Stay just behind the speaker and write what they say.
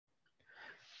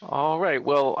All right.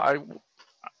 Well,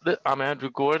 I'm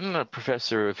Andrew Gordon, a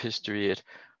professor of history at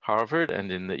Harvard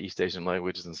and in the East Asian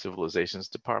Languages and Civilizations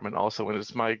Department also. And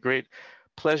it's my great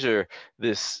pleasure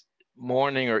this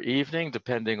morning or evening,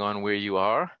 depending on where you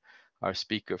are, for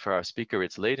our speaker,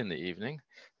 it's late in the evening,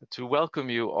 to welcome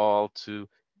you all to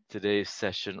today's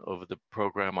session of the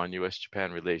program on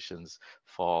U.S.-Japan Relations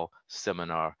Fall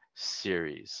Seminar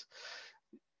Series.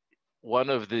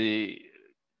 One of the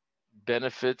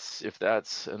benefits, if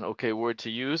that's an okay word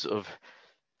to use, of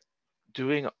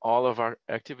doing all of our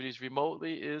activities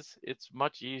remotely is it's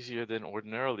much easier than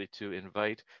ordinarily to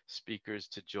invite speakers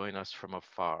to join us from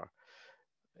afar.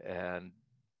 And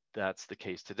that's the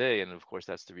case today. And of course,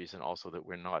 that's the reason also that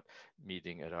we're not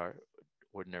meeting at our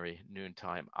ordinary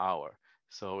noontime hour.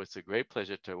 So it's a great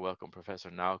pleasure to welcome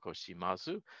Professor Naoko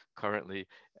Shimazu, currently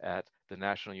at the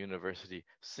National University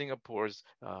Singapore's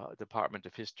Department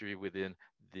of History within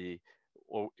the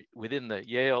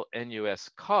Yale-NUS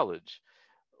College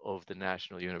of the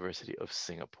National University of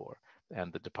Singapore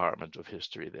and the Department of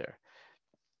History there.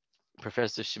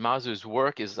 Professor Shimazu's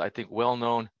work is, I think, well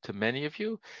known to many of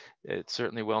you. It's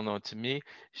certainly well known to me.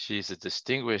 She's a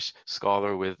distinguished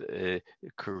scholar with a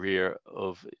career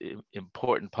of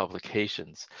important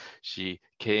publications. She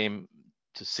came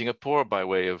to Singapore by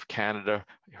way of Canada,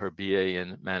 her BA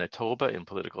in Manitoba in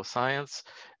political science,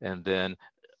 and then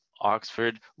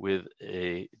Oxford with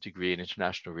a degree in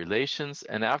international relations.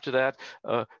 And after that,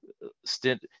 a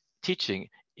stint teaching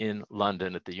in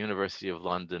London at the University of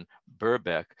London,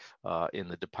 Birkbeck, in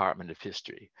the Department of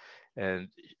History. And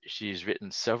she's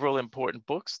written several important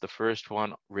books. The first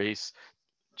one,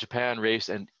 Japan, Race,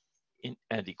 and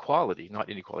Equality, not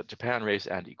inequality, Japan, Race,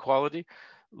 and Equality,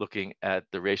 looking at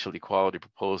the racial equality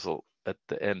proposal at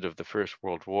the end of the First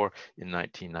World War in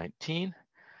 1919.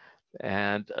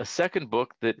 And a second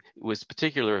book that was of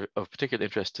particular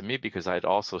interest to me because I'd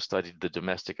also studied the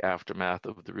domestic aftermath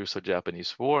of the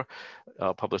Russo-Japanese War,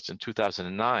 published in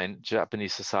 2009,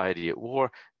 Japanese Society at War,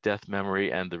 Death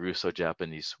Memory and the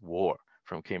Russo-Japanese War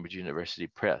from Cambridge University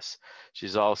Press.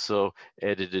 She's also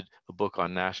edited a book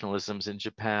on nationalisms in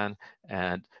Japan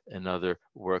and another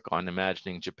work on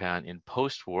imagining Japan in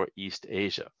post-war East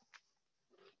Asia.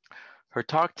 Her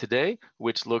talk today,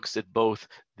 which looks at both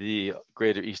the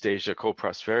Greater East Asia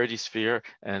Co-Prosperity Sphere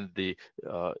and the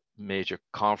major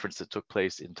conference that took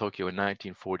place in Tokyo in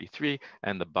 1943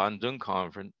 and the Bandung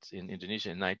Conference in Indonesia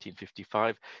in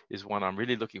 1955, is one I'm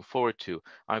really looking forward to.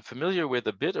 I'm familiar with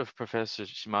a bit of Professor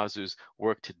Shimazu's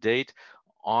work to date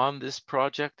on this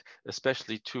project,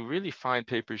 especially two really fine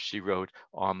papers she wrote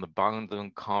on the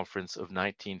Bandung Conference of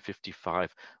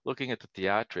 1955, looking at the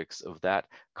theatrics of that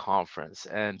conference.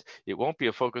 And it won't be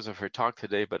a focus of her talk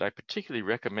today, but I particularly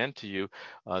recommend to you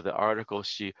the article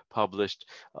she published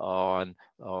on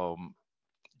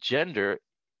gender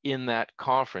in that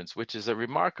conference, which is a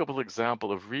remarkable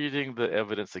example of reading the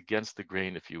evidence against the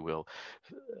grain, if you will,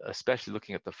 especially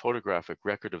looking at the photographic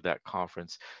record of that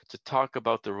conference, to talk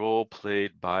about the role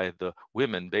played by the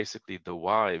women, basically the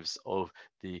wives of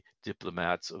the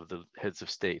diplomats, of the heads of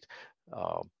state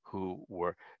who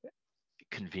were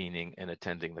convening and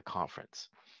attending the conference.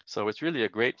 So it's really a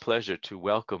great pleasure to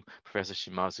welcome Professor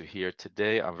Shimazu here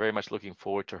today. I'm very much looking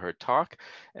forward to her talk.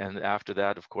 And after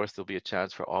that, of course, there'll be a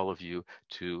chance for all of you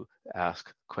to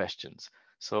ask questions.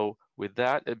 So with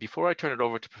that, before I turn it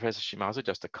over to Professor Shimazu,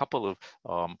 just a couple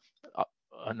of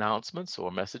announcements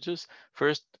or messages.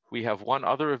 First, we have one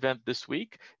other event this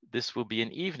week. This will be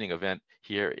an evening event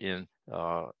here in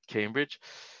Cambridge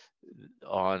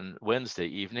on Wednesday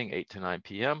evening, 8 to 9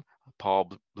 p.m.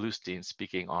 Paul Bluestein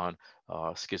speaking on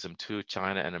Schism 2,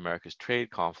 China and America's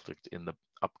trade conflict in the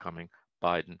upcoming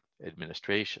Biden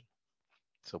administration.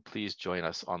 So please join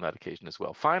us on that occasion as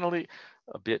well. Finally,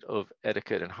 a bit of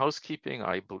etiquette and housekeeping.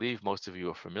 I believe most of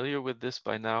you are familiar with this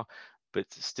by now, but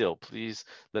still, please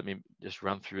let me just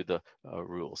run through the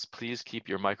rules. Please keep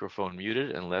your microphone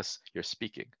muted unless you're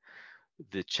speaking.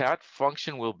 The chat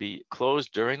function will be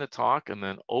closed during the talk and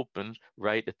then opened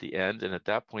right at the end. And at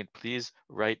that point, please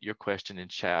write your question in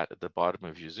chat at the bottom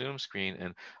of your Zoom screen,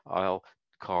 and I'll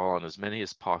call on as many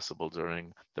as possible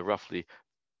during the roughly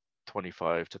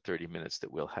 25 to 30 minutes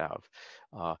that we'll have.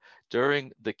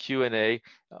 During the Q&A,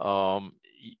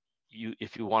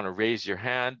 if you want to raise your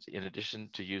hand, in addition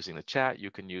to using the chat,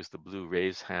 you can use the blue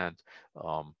raise hand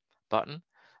button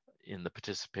in the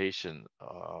participation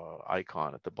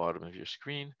icon at the bottom of your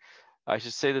screen. I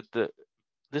should say that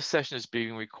this session is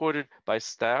being recorded by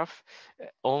staff.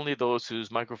 Only those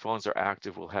whose microphones are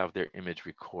active will have their image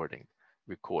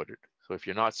recorded. So if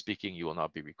you're not speaking, you will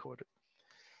not be recorded.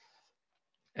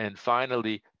 And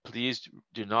finally, please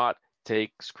do not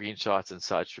take screenshots and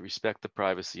such. Respect the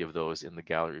privacy of those in the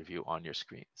gallery view on your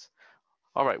screens.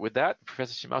 All right, with that,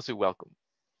 Professor Shimazu, welcome.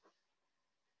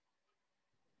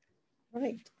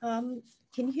 Right. Can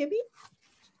you hear me?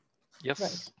 Yes.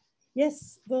 Right.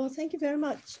 Yes. Well, thank you very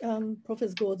much,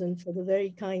 Professor Gordon, for the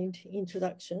very kind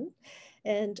introduction,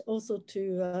 and also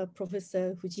to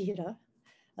Professor Fujihira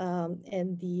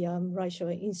and the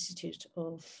Reischauer Institute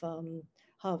of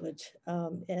Harvard,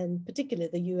 and particularly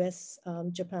the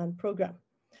US-Japan program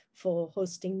for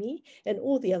hosting me, and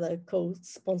all the other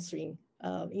co-sponsoring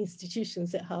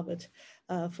institutions at Harvard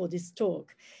for this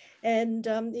talk. And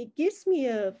it gives me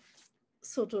a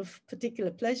sort of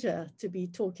particular pleasure to be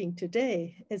talking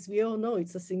today. As we all know,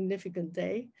 it's a significant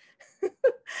day.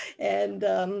 And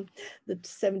the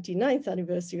 79th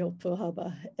anniversary of Pearl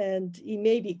Harbor. And it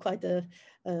may be quite a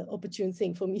opportune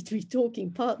thing for me to be talking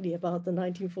partly about the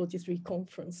 1943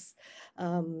 conference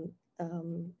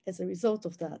as a result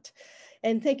of that.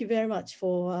 And thank you very much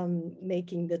for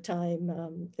making the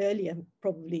time earlier,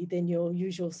 probably than your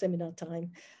usual seminar time.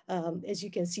 As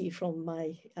you can see from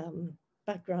my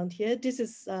background here, this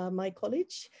is my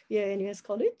college, Yale-NUS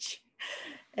College,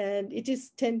 and it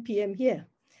is 10 p.m. here.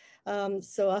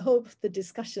 So I hope the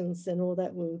discussions and all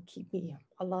that will keep me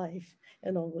alive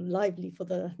and lively for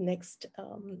the next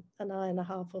an hour and a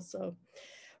half or so.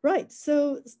 Right,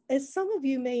 so as some of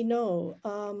you may know,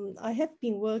 I have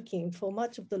been working for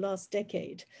much of the last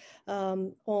decade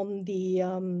on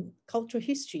the cultural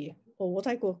history, or what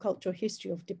I call cultural history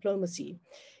of diplomacy.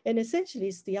 And essentially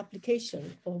it's the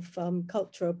application of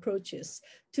cultural approaches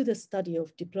to the study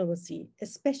of diplomacy,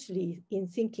 especially in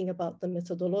thinking about the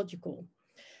methodological.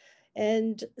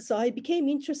 And so I became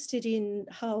interested in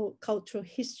how cultural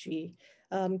history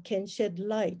can shed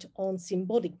light on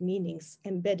symbolic meanings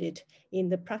embedded in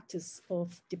the practice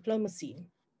of diplomacy.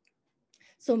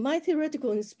 So my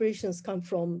theoretical inspirations come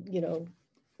from,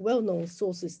 well-known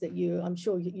sources that I'm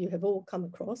sure you have all come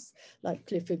across, like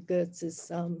Clifford Geertz's,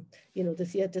 The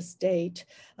Theater State,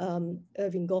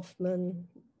 Irving Goffman,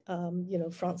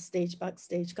 front stage,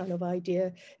 backstage kind of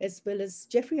idea, as well as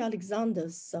Jeffrey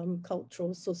Alexander's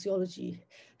cultural sociology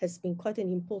has been quite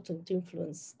an important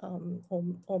influence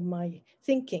on my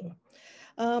thinking.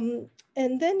 And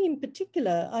then in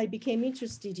particular, I became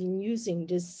interested in using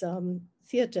this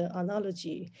theater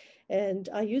analogy. And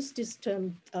I use this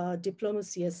term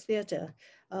diplomacy as theater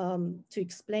to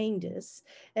explain this.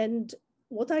 And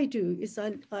what I do is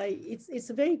it's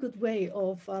a very good way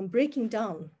of breaking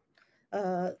down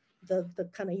the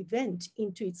kind of event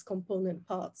into its component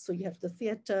parts. So you have the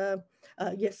theater,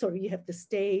 you have the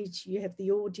stage, you have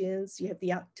the audience, you have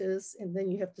the actors, and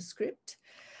then you have the script.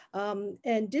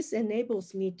 And this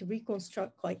enables me to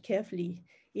reconstruct quite carefully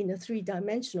in a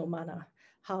three-dimensional manner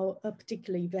how a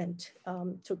particular event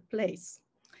took place.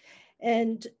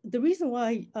 And the reason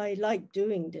why I like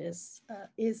doing this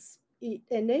is it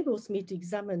enables me to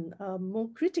examine more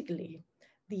critically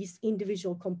these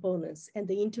individual components and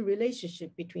the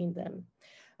interrelationship between them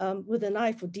with an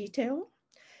eye for detail.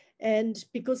 And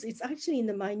because it's actually in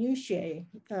the minutiae,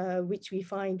 which we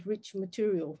find rich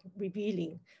material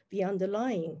revealing the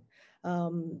underlying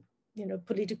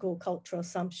political cultural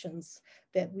assumptions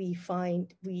that we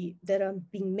find that are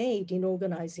being made in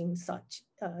organizing such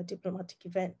diplomatic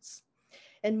events.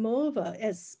 And moreover,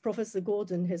 as Professor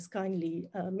Gordon has kindly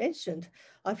mentioned,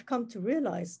 I've come to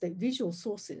realize that visual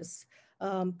sources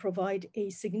provide a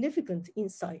significant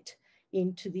insight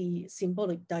into the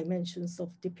symbolic dimensions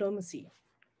of diplomacy.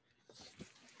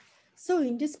 So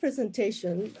in this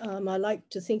presentation, I like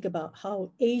to think about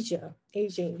how Asia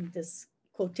in this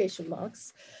quotation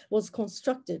marks, was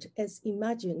constructed as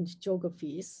imagined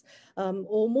geographies,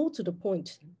 or more to the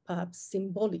point, perhaps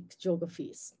symbolic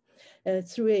geographies.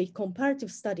 Through a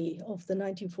comparative study of the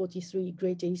 1943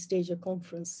 Great East Asia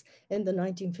Conference and the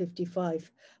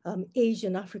 1955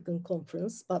 Asian African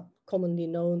Conference, but commonly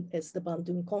known as the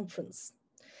Bandung Conference.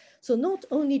 So not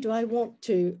only do I want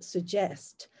to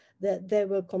suggest that there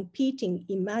were competing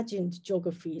imagined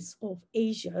geographies of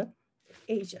Asia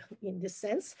in this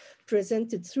sense,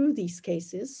 presented through these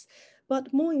cases,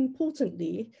 but more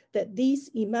importantly, that these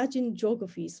imagined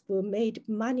geographies were made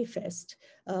manifest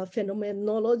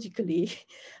phenomenologically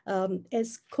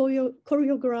as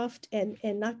choreographed and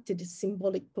enacted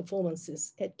symbolic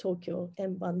performances at Tokyo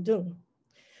and Bandung.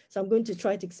 So I'm going to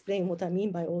try to explain what I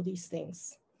mean by all these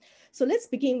things. So let's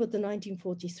begin with the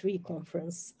 1943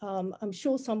 conference. I'm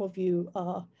sure some of you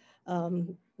are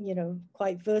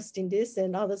quite versed in this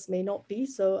and others may not be.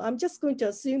 So I'm just going to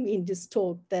assume in this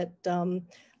talk that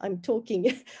I'm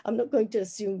talking, I'm not going to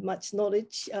assume much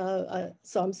knowledge,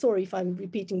 so I'm sorry if I'm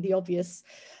repeating the obvious.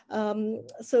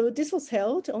 So this was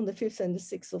held on the 5th and the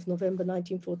 6th of November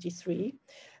 1943,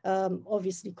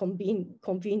 obviously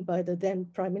convened by the then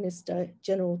Prime Minister,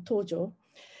 General Tojo.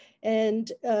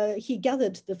 And he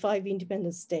gathered the 5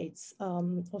 independent states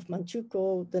of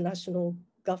Manchukuo, the national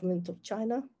government of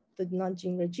China, the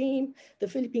Nanjing regime, the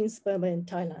Philippines, Burma, and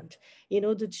Thailand, in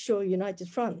order to show a united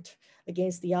front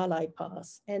against the Allied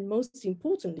powers, and most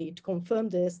importantly, to confirm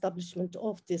the establishment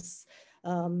of this,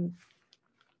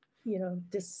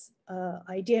 this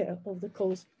idea of the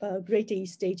Greater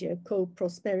East Asia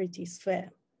co-prosperity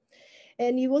sphere.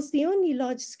 And it was the only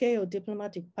large-scale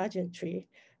diplomatic pageantry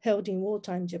held in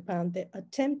wartime Japan that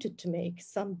attempted to make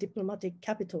some diplomatic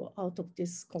capital out of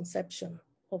this conception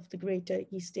of the Greater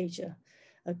East Asia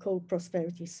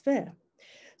co-prosperity sphere.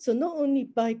 So not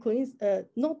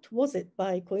was it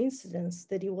by coincidence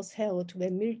that it was held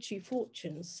when military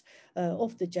fortunes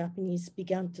of the Japanese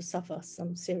began to suffer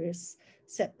some serious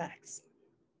setbacks.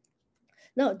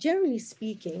 Now, generally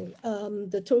speaking,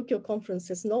 the Tokyo conference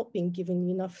has not been given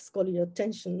enough scholarly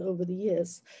attention over the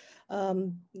years,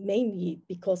 mainly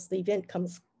because the event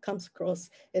comes across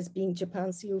as being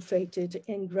Japan's ill-fated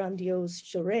and grandiose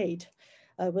charade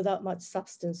without much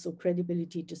substance or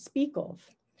credibility to speak of.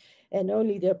 And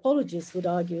only the apologists would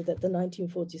argue that the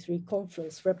 1943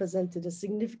 conference represented a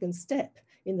significant step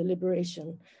in the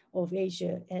liberation of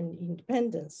Asia and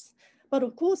independence. But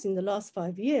of course, in the last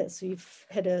 5 years, we've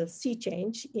had a sea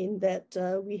change in that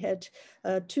we had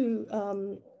two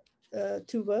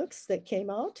works that came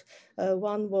out.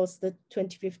 One was the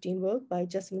 2015 work by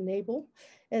Jasmine Abel,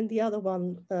 and the other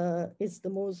one is the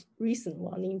most recent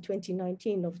one in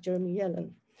 2019 of Jeremy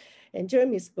Yellen. And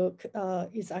Jeremy's book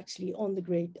is actually on the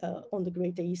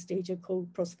Greater East Asia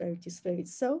co-prosperity sphere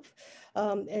itself.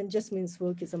 And Jasmine's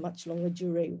work is a much longer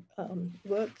durée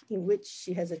work in which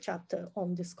she has a chapter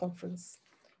on this conference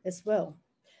as well.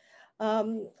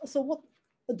 So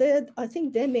I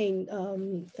think their main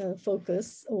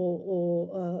focus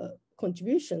or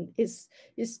contribution is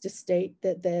to state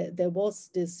that there was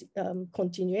this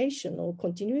continuation or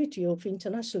continuity of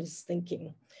internationalist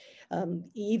thinking.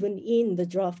 Even in the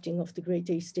drafting of the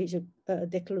Greater East Asia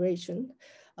Declaration,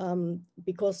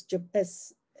 because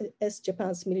as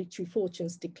Japan's military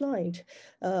fortunes declined,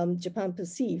 Japan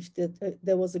perceived that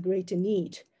there was a greater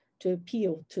need to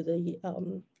appeal to the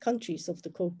countries of the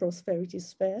co-prosperity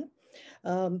sphere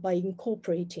by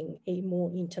incorporating a more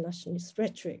internationalist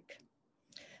rhetoric.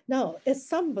 Now, as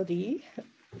somebody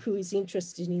who is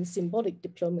interested in symbolic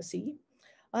diplomacy,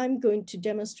 I'm going to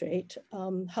demonstrate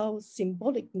how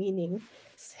symbolic meanings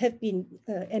have been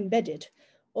embedded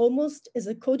almost as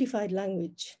a codified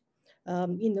language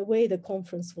in the way the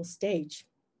conference was staged.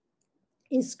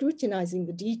 In scrutinizing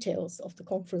the details of the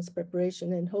conference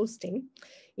preparation and hosting,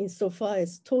 insofar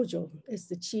as Tojo, as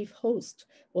the chief host,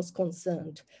 was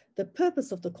concerned, the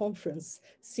purpose of the conference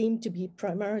seemed to be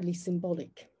primarily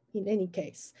symbolic in any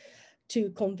case, to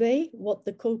convey what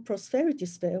the co-prosperity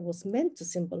sphere was meant to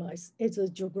symbolize as a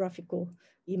geographical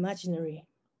imaginary.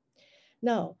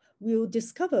 Now, we will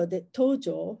discover that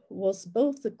Tojo was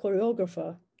both the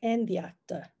choreographer and the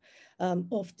actor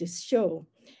of this show,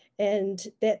 and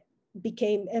that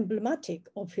became emblematic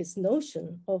of his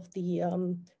notion of the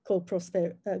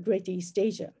Greater East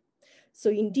Asia. So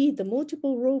indeed, the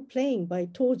multiple role playing by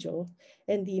Tojo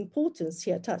and the importance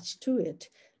he attached to it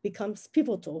becomes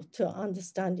pivotal to our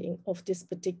understanding of this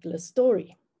particular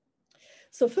story.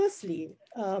 So firstly,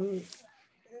 I'm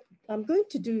going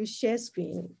to do share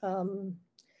screen.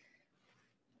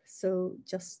 So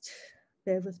just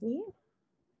bear with me.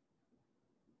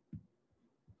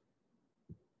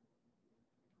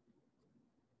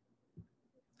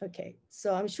 Okay,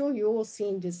 so I'm sure you've all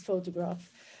seen this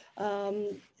photograph.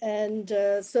 So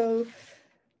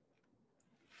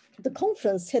the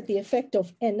conference had the effect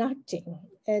of enacting.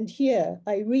 And here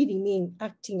I really mean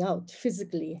acting out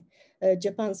physically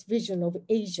Japan's vision of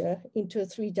Asia into a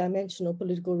three-dimensional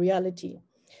political reality.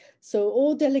 So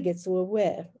all delegates were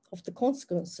aware of the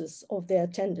consequences of their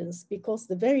attendance because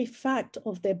the very fact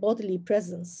of their bodily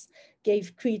presence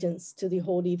gave credence to the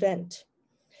whole event.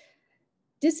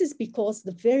 This is because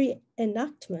the very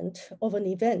enactment of an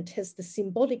event has the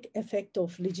symbolic effect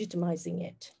of legitimizing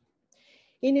it.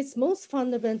 In its most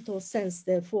fundamental sense,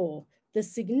 therefore, the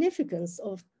significance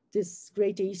of this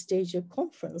Greater East Asia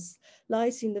Conference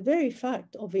lies in the very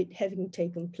fact of it having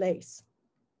taken place.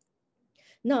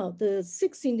 Now, the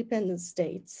 6 independent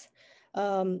states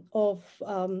of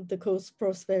the Coast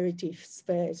Prosperity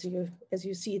Sphere. As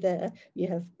you see there, you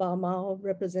have Ba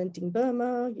representing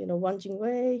Burma, Wang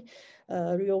Jingwei,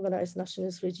 reorganized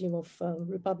nationalist regime of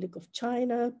Republic of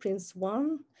China, Prince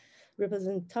Wan,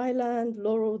 represent Thailand,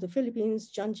 Laurel, the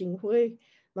Philippines, Jiang Jinghui,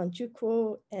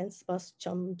 Manchukuo, and Subhas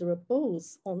Chandra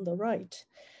Bose on the right.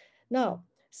 Now,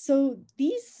 so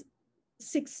these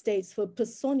 6 states were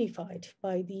personified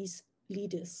by these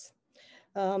leaders.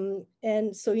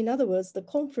 And so in other words, the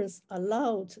conference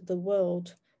allowed the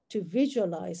world to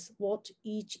visualize what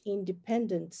each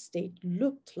independent state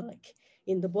looked like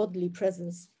in the bodily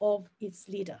presence of its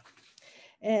leader.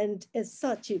 And as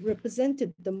such, it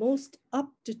represented the most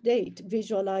up-to-date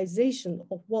visualization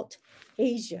of what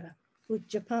Asia, with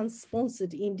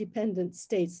Japan-sponsored independent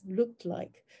states, looked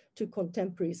like to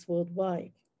contemporaries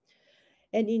worldwide.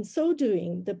 And in so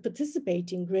doing, the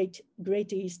participating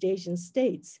Greater East Asian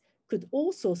states could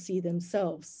also see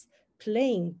themselves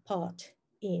playing part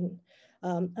in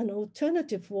an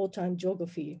alternative wartime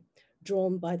geography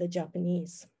drawn by the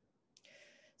Japanese.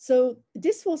 So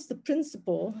this was the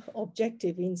principal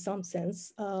objective, in some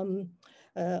sense,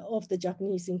 of the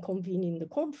Japanese in convening the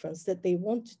conference, that they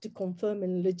wanted to confirm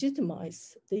and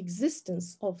legitimize the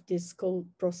existence of this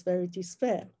co-prosperity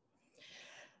sphere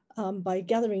by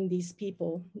gathering these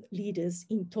people, leaders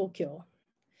in Tokyo.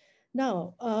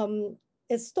 Now,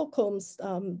 as Stockholm's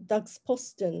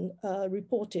Dagsposten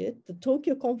reported, the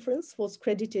Tokyo conference was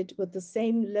credited with the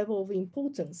same level of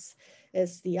importance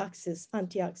as the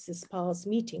anti-Axis powers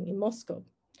meeting in Moscow.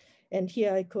 And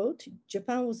here I quote,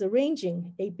 Japan was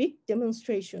arranging a big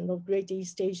demonstration of Greater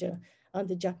East Asia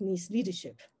under Japanese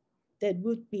leadership that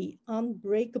would be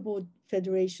unbreakable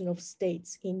federation of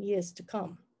states in years to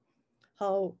come.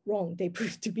 How wrong they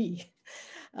proved to be.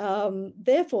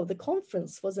 Therefore, the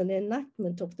conference was an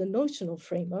enactment of the notional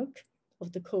framework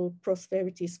of the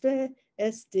co-prosperity sphere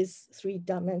as this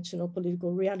 3-dimensional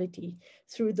political reality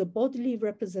through the bodily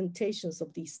representations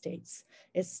of these states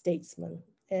as statesmen.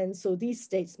 And so these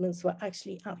statesmen were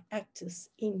actually actors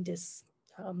in this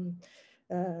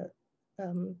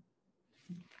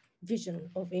vision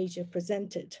of Asia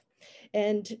presented.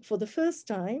 And for the first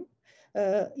time,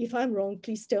 if I'm wrong,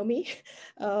 please tell me,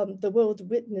 the world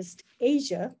witnessed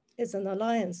Asia as an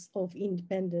alliance of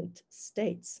independent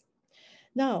states.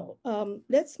 Now,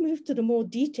 let's move to the more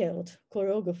detailed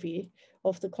choreography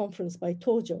of the conference by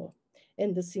Tojo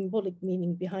and the symbolic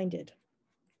meaning behind it.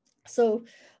 So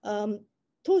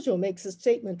Tojo makes a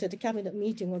statement at a cabinet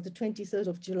meeting on the 23rd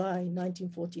of July,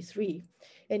 1943,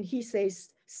 and he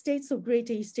says, states of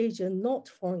Greater East Asia are not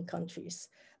foreign countries,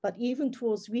 but even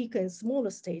towards weaker and smaller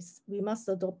states, we must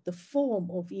adopt the form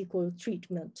of equal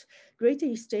treatment. Greater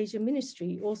East Asia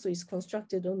Ministry also is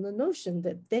constructed on the notion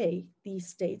that these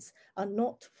states, are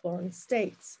not foreign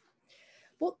states.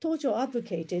 What Tojo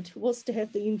advocated was to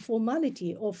have the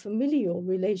informality of familial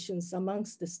relations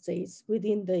amongst the states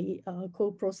within the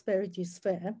co-prosperity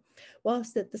sphere,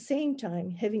 whilst at the same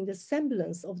time having the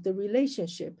semblance of the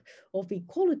relationship of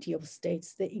equality of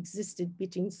states that existed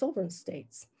between sovereign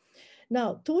states.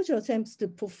 Now, Tojo attempts to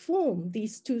perform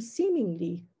these two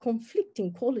seemingly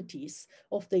conflicting qualities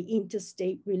of the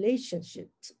interstate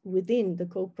relationships within the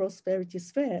co-prosperity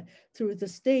sphere through the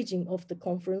staging of the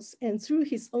conference and through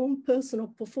his own personal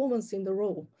performance in the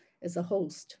role as a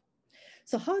host.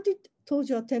 So how did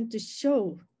Tojo attempt to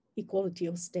show equality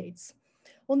of states?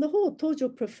 On the whole, Tojo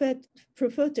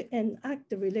preferred to enact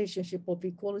the relationship of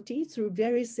equality through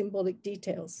various symbolic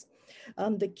details.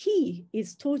 The key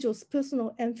is Tojo's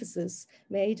personal emphasis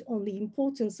made on the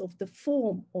importance of the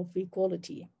form of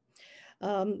equality.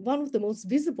 One of the most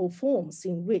visible forms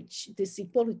in which this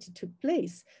equality took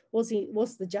place was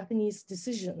the Japanese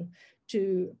decision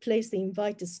to place the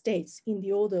invited states in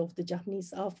the order of the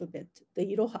Japanese alphabet, the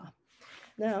Iroha.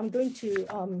 Now I'm going to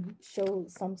show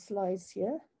some slides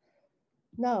here.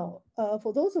 Now,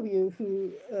 for those of you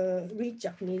who read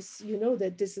Japanese, you know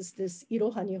that this is this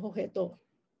Iroha ni Hoheto.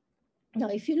 Now,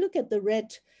 if you look at the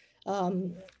red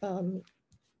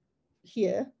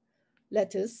here,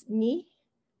 letters ni,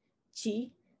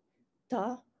 chi,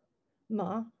 ta,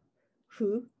 ma,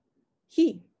 hu,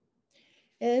 hi.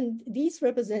 And these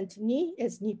represent ni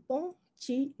as Nippon,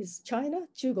 chi is China,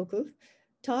 Chugoku,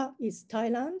 ta is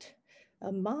Thailand,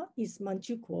 ma is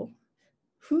Manchukuo,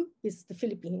 hu is the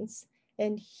Philippines,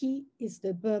 and hi is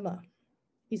the Burma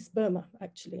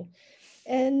actually.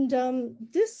 And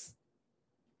this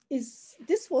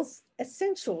was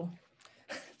essential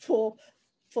for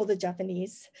the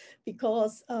Japanese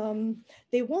because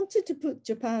they wanted to put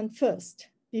Japan first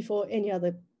before any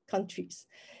other countries.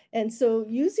 And so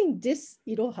using this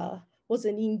Iroha was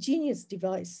an ingenious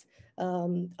device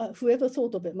whoever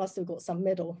thought of it must have got some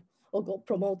medal or got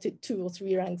promoted 2 or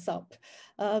 3 ranks up,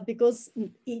 because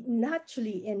it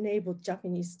naturally enabled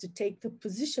Japanese to take the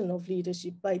position of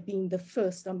leadership by being the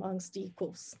first amongst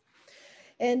equals.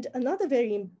 And another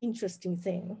very interesting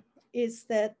thing is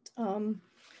that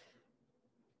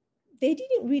they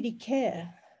didn't really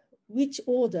care which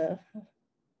order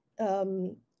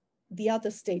the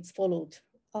other states followed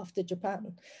after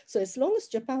Japan. So as long as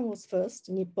Japan was first,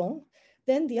 Nippon,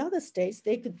 then the other states,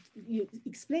 they could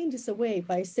explain this away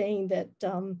by saying that,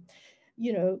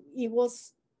 you know, it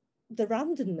was the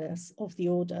randomness of the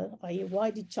order, i.e.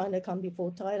 why did China come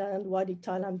before Thailand? Why did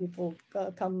Thailand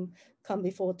come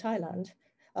before Thailand?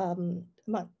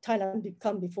 Thailand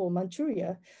come before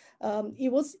Manchuria?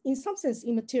 It was in some sense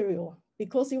immaterial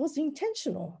because it was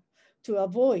intentional to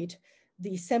avoid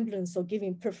the semblance of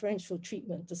giving preferential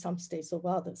treatment to some states over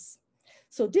others.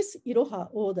 So this Iroha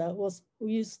order was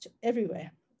used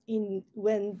everywhere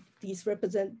when these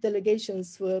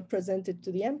delegations were presented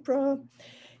to the emperor,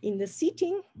 in the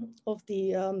seating of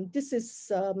the, this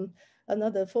is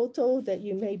another photo that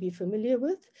you may be familiar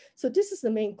with. So this is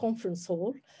the main conference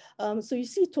hall. So you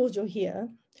see Tojo here.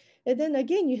 And then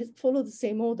again, you follow the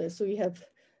same order. So you have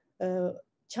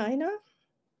China,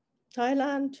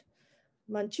 Thailand,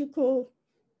 Manchukuo,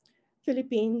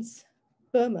 Philippines,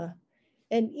 Burma.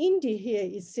 And India here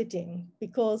is sitting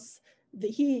because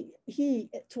he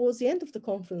towards the end of the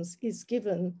conference is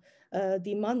given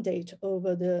the mandate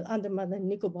over the Andaman and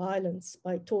Nicobar Islands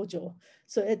by Tojo.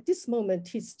 So at this moment,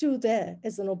 he's still there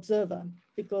as an observer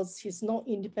because he's not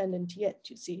independent yet,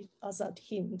 you see, Azad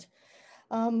Hind.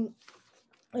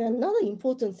 Another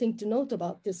important thing to note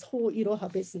about this whole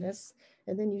Iroha business,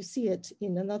 and then you see it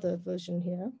in another version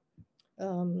here.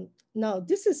 Now,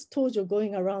 this is Tojo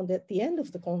going around at the end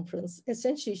of the conference,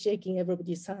 essentially shaking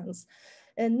everybody's hands.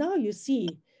 And now you see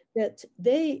that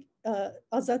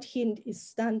Azad Hind is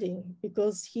standing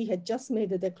because he had just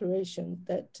made a declaration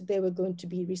that they were going to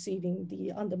be receiving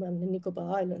the Andaman and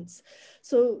Nicobar Islands.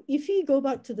 So if you go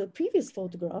back to the previous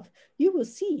photograph, you will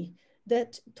see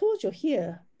that Tojo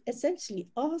here essentially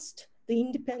asked the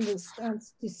independent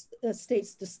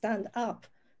states to stand up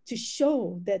to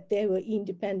show that they were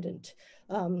independent,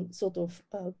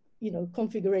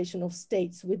 configuration of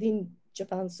states within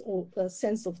Japan's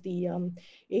sense of the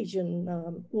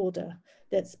Asian order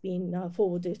that's been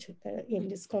forwarded in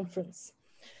this conference.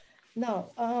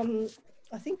 Now,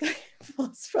 I think I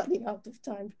was running out of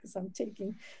time because I'm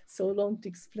taking so long to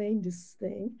explain this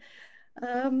thing.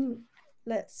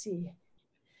 Let's see.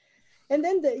 And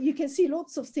then you can see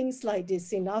lots of things like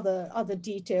this in other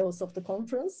details of the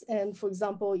conference. And for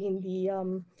example, in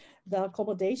the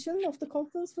accommodation of the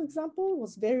conference, for example,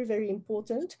 was very, very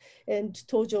important. And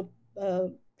Tojo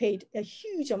paid a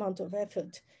huge amount of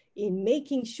effort in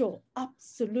making sure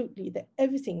absolutely that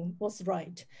everything was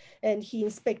right. And he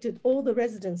inspected all the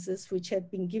residences which had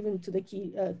been given to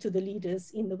the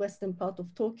leaders in the western part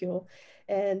of Tokyo,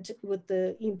 and with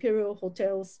the Imperial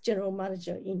Hotel's general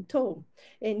manager in tow.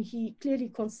 And he clearly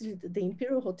considered the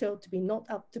Imperial Hotel to be not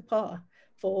up to par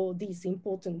for these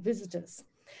important visitors.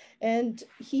 And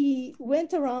he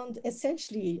went around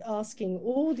essentially asking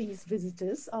all these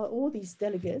visitors, all these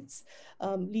delegates,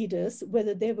 leaders,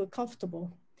 whether they were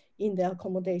comfortable in their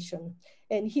accommodation.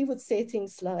 And he would say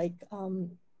things like,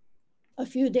 a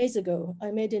few days ago,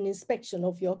 I made an inspection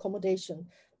of your accommodation,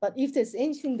 but if there's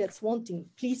anything that's wanting,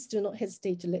 please do not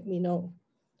hesitate to let me know.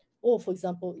 Or for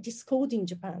example, it is cold in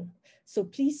Japan, so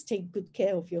please take good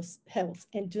care of your health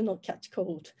and do not catch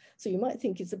cold. So you might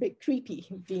think it's a bit creepy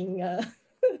being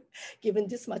given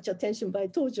this much attention by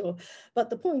Tojo, but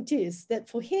the point is that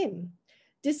for him,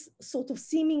 this sort of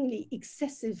seemingly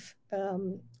excessive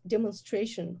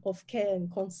demonstration of care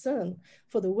and concern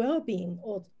for the well-being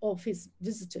of his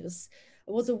visitors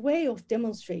was a way of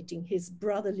demonstrating his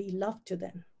brotherly love to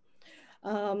them.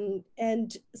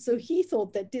 And so he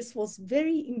thought that this was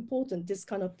very important, this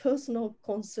kind of personal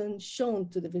concern shown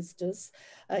to the visitors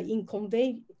in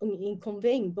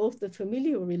conveying both the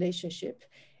familial relationship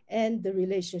and the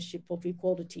relationship of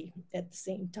equality at the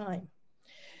same time.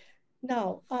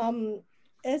 Now,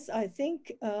 as I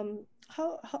think, am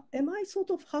I sort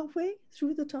of halfway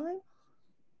through the time?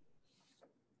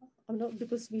 I'm not,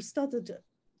 because we started a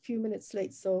few minutes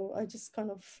late, so I just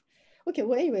kind of, okay,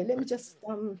 well, anyway, let me just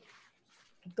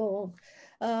go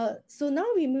on. So now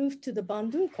we move to the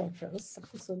Bandung conference,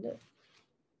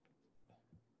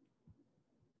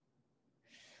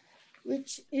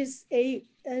 which is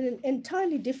an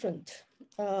entirely different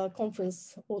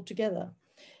conference altogether.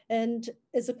 And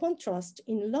as a contrast,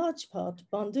 in large part,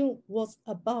 Bandung was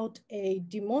about a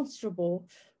demonstrable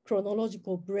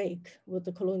chronological break with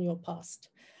the colonial past.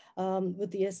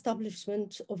 with the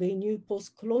establishment of a new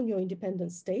post-colonial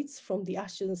independent states from the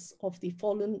ashes of the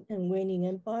fallen and waning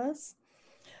empires.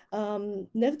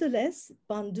 Nevertheless,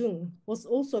 Bandung was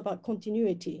also about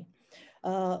continuity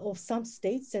of some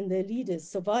states and their leaders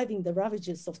surviving the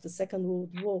ravages of the Second World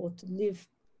War to live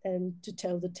and to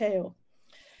tell the tale.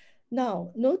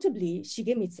 Now, notably,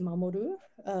 Shigemitsu Mamoru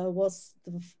was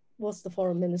the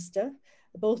foreign minister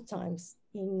both times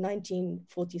in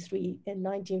 1943 and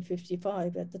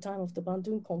 1955 at the time of the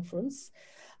Bandung Conference.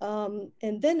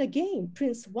 And then again,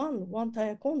 Prince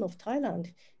Wantayakon of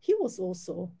Thailand, he was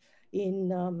also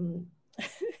in,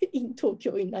 in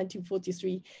Tokyo in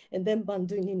 1943 and then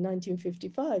Bandung in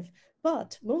 1955.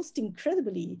 But most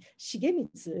incredibly,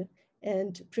 Shigemitsu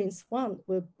and Prince Wan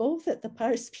were both at the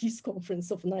Paris Peace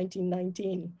Conference of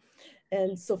 1919.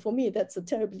 And so for me, that's a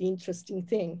terribly interesting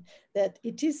thing, that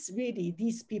it is really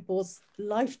these people's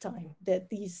lifetime that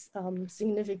these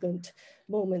significant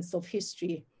moments of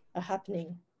history are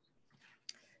happening.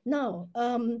 Now,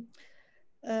 and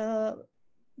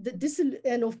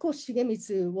of course,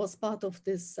 Shigemitsu was part of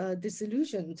this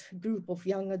disillusioned group of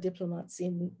younger diplomats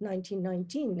in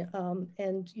 1919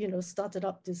 and, started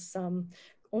up this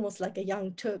almost like a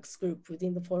young Turks group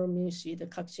within the foreign ministry, the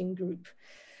Kakshin group.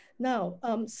 Now,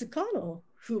 Sukarno,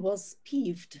 who was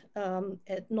peeved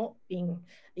at not being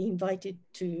invited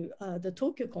to the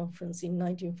Tokyo conference in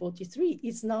 1943,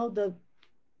 is now the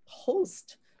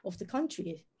host of the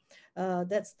country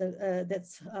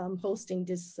that's hosting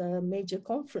this major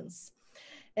conference.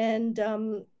 And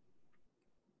I'm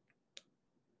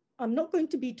not going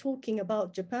to be talking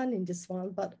about Japan in this one,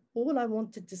 but all I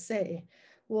wanted to say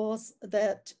was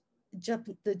that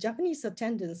the Japanese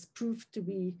attendance proved to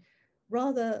be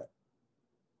rather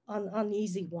an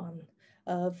uneasy one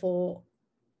for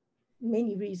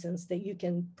many reasons that you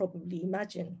can probably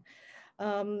imagine.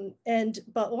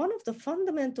 But one of the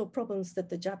fundamental problems that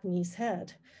the Japanese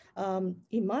had,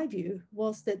 in my view,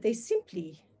 was that they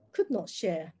simply could not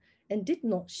share and did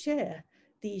not share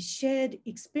the shared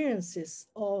experiences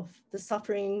of the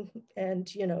suffering and,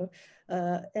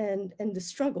 and the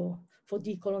struggle for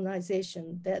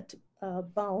decolonization that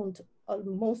bound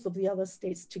most of the other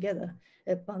states together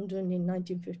at Bandung in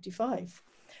 1955.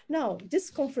 Now, this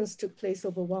conference took place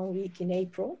over 1 week in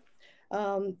April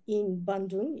in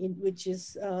Bandung, which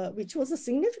was a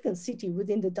significant city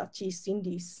within the Dutch East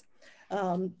Indies,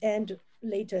 and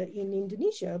later in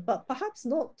Indonesia, but perhaps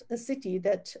not a city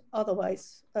that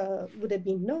otherwise would have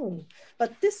been known.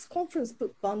 But this conference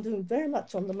put Bandung very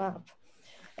much on the map.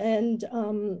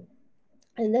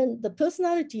 And then the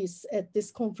personalities at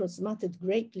this conference mattered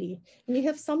greatly. And you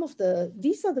have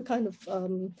these are the kind of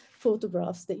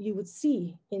photographs that you would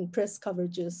see in press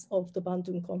coverages of the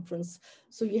Bandung conference.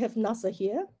 So you have NASA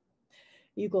here,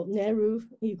 you got Nehru,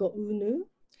 you got UNU,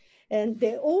 and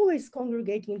they're always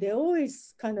congregating, they're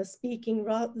always kind of speaking,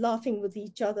 laughing with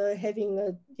each other, having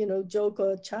a joke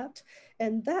or a chat.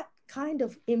 And that kind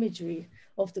of imagery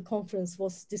of the conference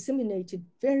was disseminated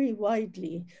very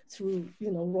widely through,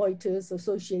 Reuters,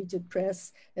 Associated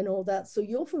Press, and all that. So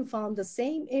you often found the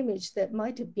same image that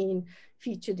might have been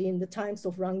featured in the Times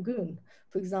of Rangoon,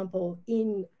 for example,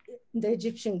 in the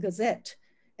Egyptian Gazette,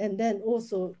 and then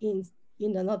also in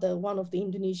another one of the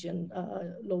Indonesian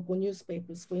local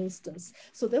newspapers, for instance.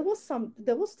 So there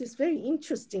was this very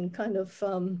interesting kind of,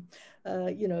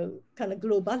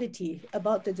 globality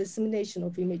about the dissemination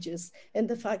of images, and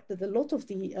the fact that a lot of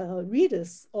the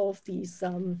readers of these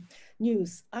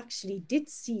news actually did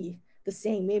see the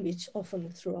same image often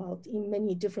throughout in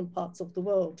many different parts of the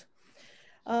world.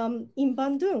 In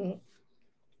Bandung,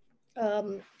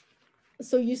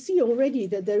 so you see already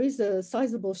that there is a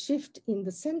sizable shift in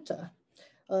the center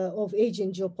of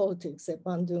Asian geopolitics at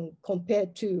Bandung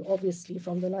compared to, obviously,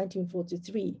 from the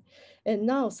 1943. And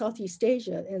now Southeast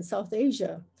Asia and South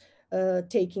Asia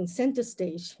taking center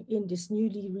stage in this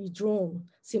newly redrawn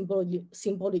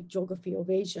symbolic geography of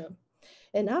Asia.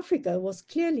 And Africa was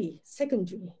clearly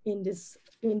secondary in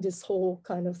this whole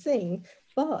kind of thing.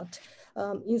 But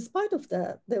in spite of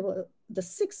that, there were the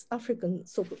 6 African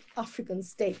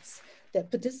states that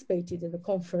participated in the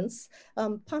conference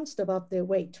punched above their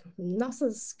weight.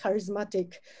 NASA's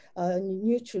charismatic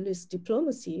neutralist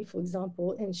diplomacy, for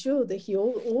example, ensured that he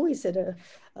always had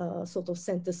a sort of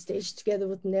center stage together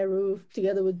with Nehru,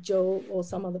 together with Joe or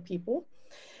some other people.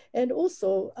 And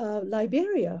also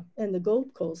Liberia and the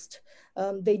Gold Coast,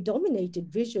 they dominated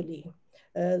visually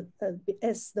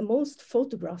as the most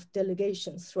photographed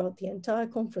delegations throughout the entire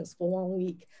conference for 1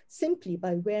 week, simply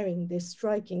by wearing their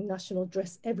striking national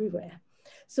dress everywhere.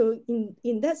 So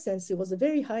in that sense, it was a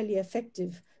very highly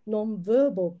effective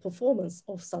non-verbal performance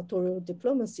of sartorial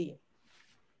diplomacy.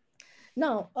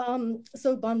 Now,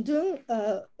 so Bandung,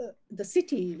 the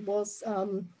city was,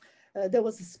 there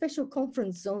was a special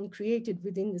conference zone created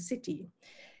within the city.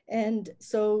 And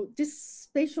so this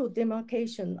spatial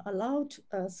demarcation allowed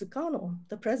Sukarno,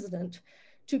 the president,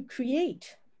 to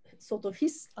create sort of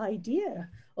his idea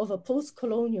of a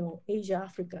post-colonial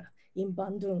Asia-Africa in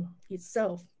Bandung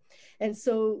itself. And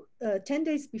so 10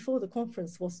 days before the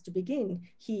conference was to begin,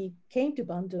 he came to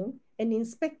Bandung and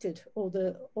inspected all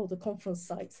the conference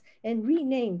sites and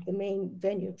renamed the main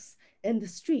venues and the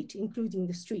street, including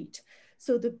the street.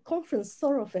 So the conference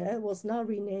thoroughfare was now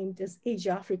renamed as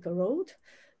Asia Africa Road.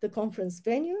 The conference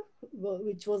venue,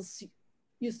 which was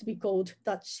used to be called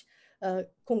Dutch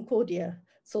Concordia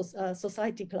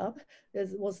Society Club,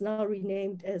 was now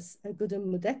renamed as Gudang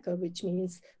Merdeka, which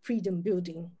means Freedom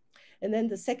Building. And then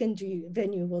the secondary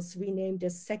venue was renamed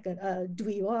as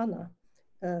Dwi Warna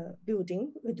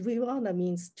building. Dwi Warna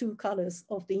means two colors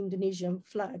of the Indonesian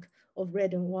flag of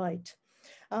red and white.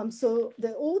 So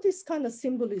all these kind of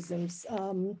symbolisms,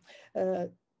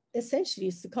 essentially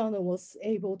Sukarno was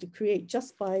able to create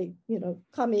just by,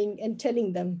 coming and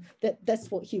telling them that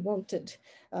that's what he wanted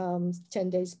 10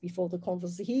 days before the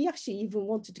conference. He actually even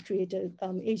wanted to create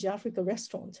an Asia Africa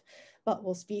restaurant, but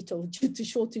was vetoed due to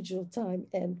shortage of time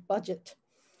and budget.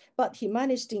 But he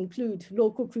managed to include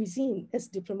local cuisine as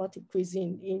diplomatic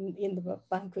cuisine in the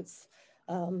banquets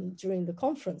during the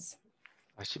conference.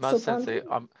 Shimazu Sensei,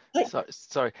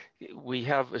 sorry, we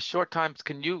have a short time.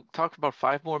 Can you talk about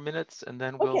 5 more minutes and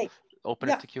then we'll open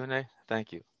it to Q&A?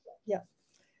 Thank you. Yeah.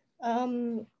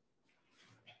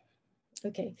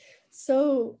 Okay,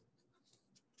 so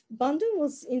Bandung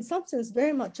was in some sense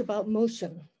very much about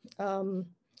motion.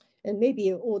 And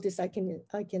maybe all this I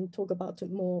can talk about it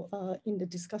more in the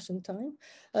discussion time.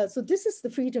 So this is the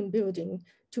Freedom Building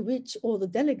to which all the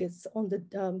delegates on the,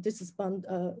 this is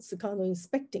Sukarno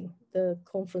inspecting the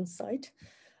conference site.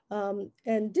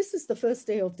 And this is the first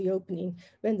day of the opening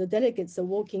when the delegates are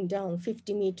walking down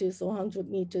 50 meters or 100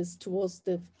 meters towards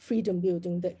the Freedom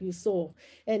Building that you saw.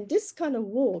 And this kind of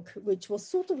walk, which was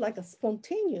sort of like a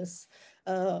spontaneous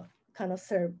kind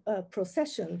of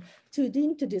procession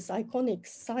into this iconic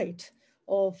site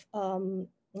of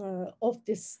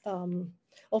this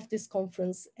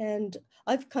conference. And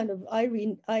I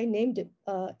named it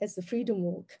as the Freedom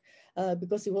Walk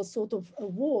because it was sort of a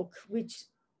walk which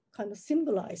kind of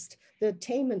symbolized the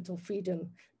attainment of freedom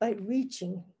by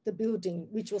reaching the building,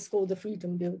 which was called the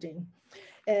Freedom Building.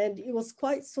 And it was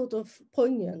quite sort of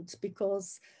poignant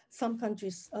because some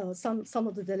countries, some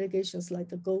of the delegations like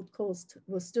the Gold Coast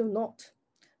was still not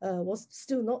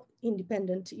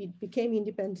independent. It became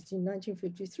independent in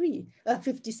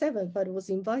 57, but it was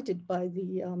invited by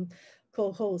the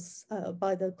co-hosts,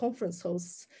 by the conference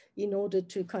hosts in order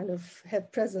to kind of have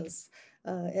presence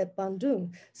at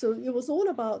Bandung. So it was all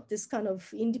about this kind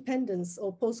of independence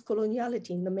or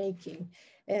post-coloniality in the making.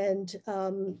 And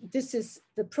this is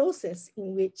the process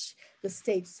in which the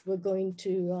states were going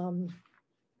to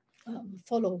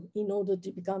follow in order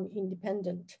to become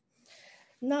independent.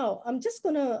 Now, I'm just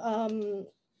gonna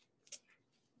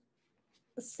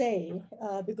say,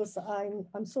 because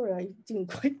I'm sorry, I didn't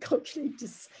quite calculate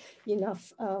this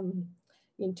enough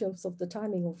in terms of the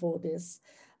timing of all this,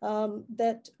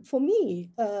 that for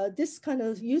me, this kind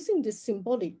of using this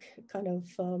symbolic kind of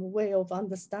way of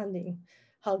understanding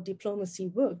how diplomacy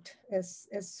worked as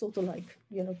sort of like,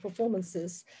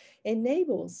 performances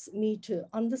enables me to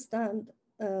understand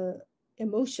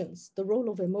emotions, the role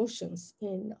of emotions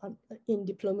in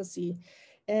diplomacy.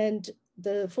 And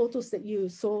the photos that you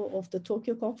saw of the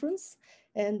Tokyo conference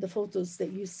and the photos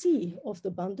that you see of the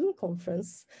Bandung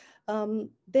conference,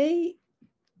 they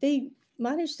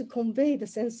managed to convey the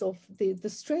sense of the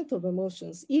strength of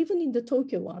emotions. Even in the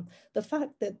Tokyo one, the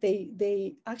fact that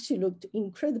they actually looked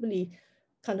incredibly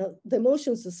the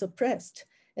emotions are suppressed.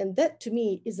 And that to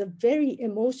me is a very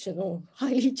emotional,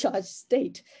 highly charged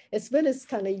state, as well as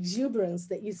kind of exuberance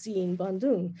that you see in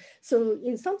Bandung. So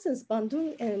in some sense,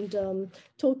 Bandung and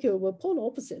Tokyo were polar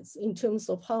opposites in terms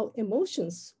of how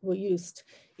emotions were used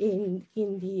in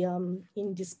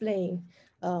displaying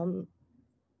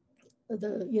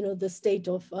the state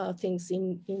of things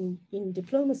in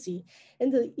diplomacy.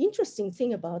 And the interesting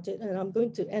thing about it, and I'm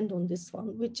going to end on this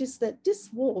one, which is that this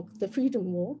walk, the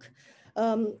Freedom Walk,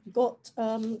 got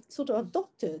sort of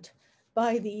adopted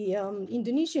by the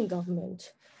Indonesian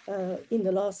government in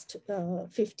the last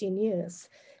 15 years.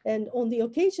 And on the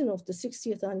occasion of the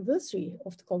 60th anniversary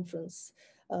of the conference,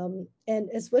 and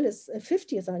as well as a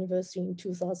 50th anniversary in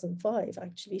 2005,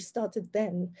 actually started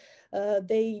then,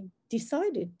 they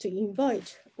decided to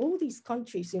invite all these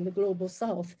countries in the global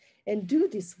south and do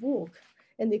this walk.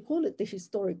 And they call it the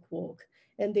historic walk.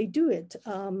 and they do it.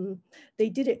 They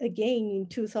did it again in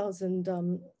 2000.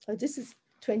 This is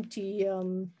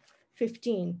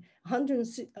 2015.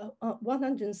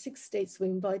 106 states were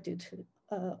invited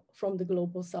from the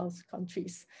Global South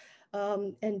countries.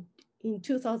 And in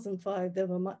 2005, there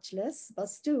were much less, but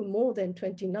still more than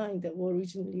 29 that were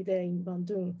originally there in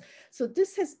Bandung. So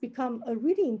this has become a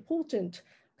really important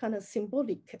kind of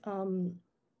symbolic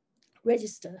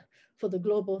register for the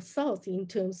Global South in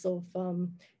terms of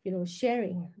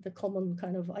sharing the common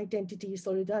kind of identity,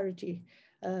 solidarity,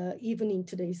 even in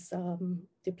today's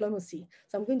diplomacy.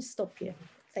 So I'm going to stop here.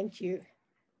 Thank you.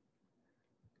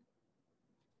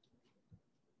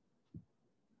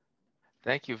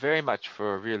 Thank you very much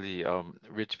for a really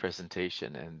rich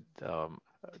presentation, and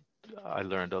I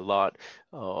learned a lot.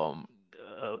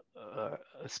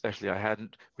 Especially, I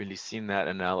hadn't really seen that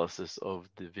analysis of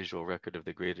the visual record of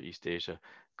the Greater East Asia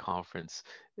Conference,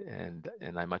 and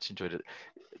I much enjoyed it.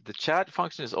 The chat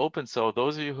function is open, so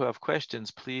those of you who have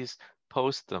questions, please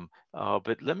post them.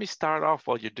 But let me start off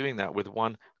while you're doing that with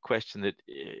one question that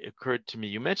occurred to me.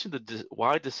 You mentioned the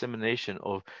wide dissemination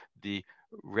of the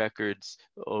records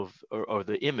of or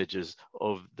the images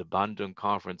of the Bandung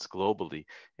conference globally,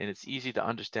 and it's easy to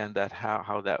understand that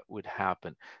how that would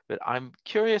happen. But I'm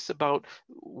curious about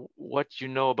what you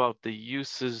know about the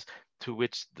uses to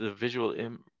which the visual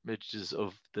images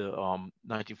of the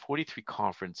 1943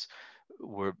 conference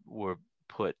were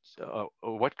put, or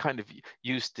what kind of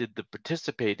use did the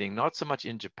participating, not so much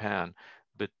in Japan,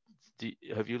 but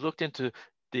have you looked into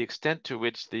the extent to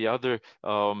which the other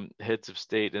heads of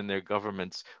state and their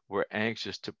governments were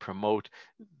anxious to promote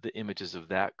the images of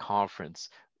that conference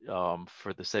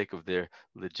for the sake of their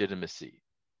legitimacy?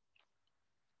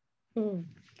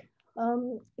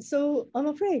 So I'm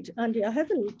afraid, Andy, I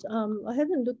haven't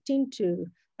looked into.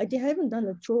 I haven't done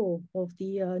a tour of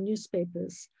the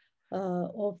newspapers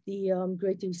of the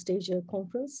Greater East Asia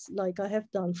Conference like I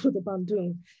have done for the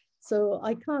Bandung. So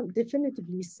I can't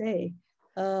definitively say.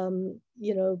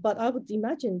 But I would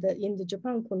imagine that in the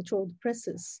Japan-controlled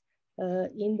presses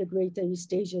in the Greater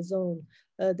East Asia zone,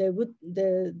 I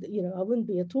wouldn't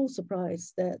be at all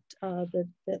surprised that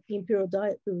that Imperial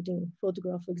Diet Building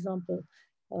photograph, for example,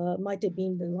 might have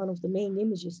been one of the main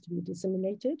images to be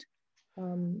disseminated.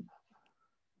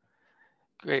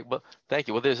 Great. Well, thank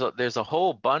you. Well, there's a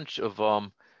whole bunch of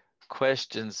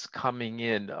questions coming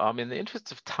in. In the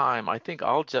interest of time, I think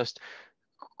I'll just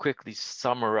quickly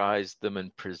summarize them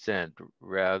and present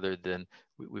rather than,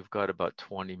 we've got about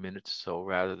 20 minutes, so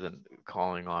rather than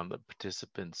calling on the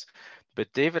participants.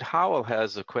 But David Howell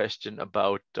has a question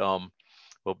about, well,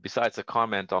 besides a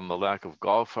comment on the lack of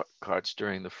golf carts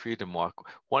during the Freedom Walk,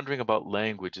 wondering about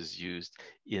languages used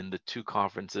in the two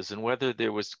conferences and whether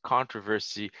there was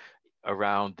controversy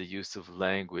around the use of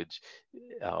language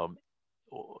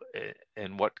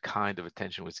and what kind of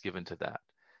attention was given to that.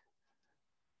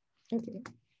 Okay.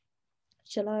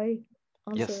 Shall I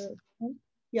answer? Yes.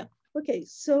 Yeah. Okay.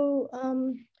 So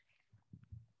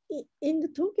in the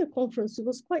Tokyo conference, it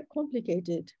was quite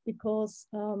complicated because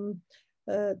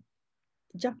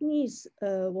Japanese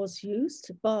was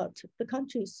used, but the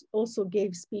countries also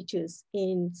gave speeches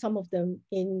in some of them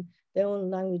in their own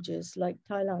languages, like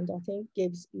Thailand, I think,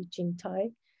 gave speech in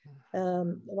Thai,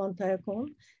 one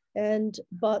Thaiakon,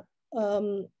 but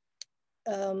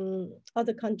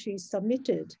other countries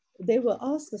submitted. They were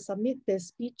asked to submit their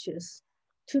speeches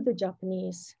to the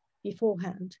Japanese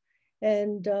beforehand.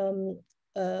 And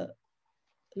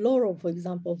Lauro, for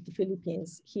example, of the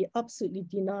Philippines, he absolutely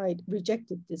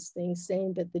rejected this thing,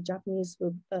 saying that the Japanese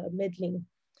were meddling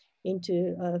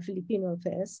into Filipino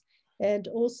affairs. And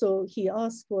also he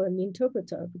asked for an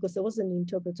interpreter because there was an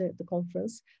interpreter at the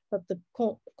conference, but the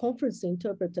conference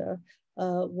interpreter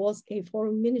was a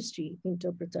foreign ministry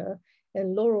interpreter.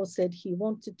 And Lauro said he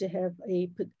wanted to have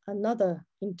another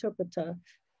interpreter,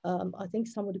 I think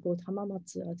somebody called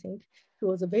Hamamatsu, I think, who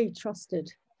was a very trusted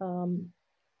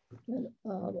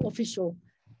official.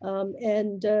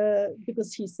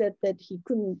 Because he said that he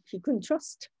couldn't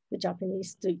trust the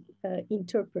Japanese to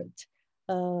interpret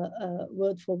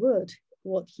word for word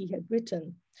what he had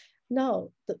written.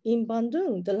 Now, in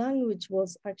Bandung, the language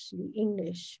was actually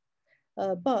English,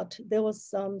 but there was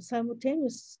some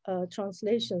simultaneous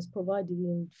translations provided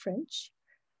in French.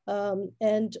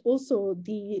 And also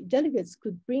the delegates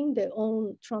could bring their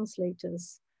own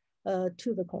translators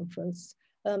to the conference.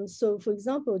 So for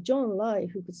example, John Lai,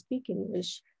 who could speak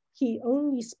English, he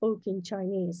only spoke in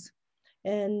Chinese.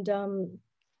 And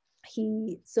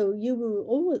so you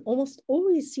will almost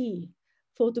always see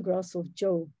photographs of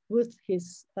Joe with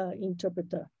his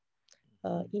interpreter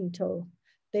in tow.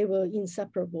 They were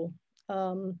inseparable.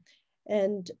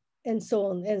 And and so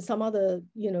on. And some other,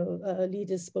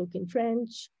 leaders spoke in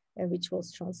French, and which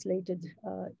was translated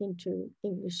into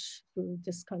English through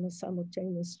this kind of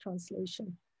simultaneous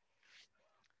translation.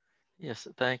 Yes,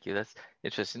 thank you. That's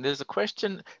interesting. There's a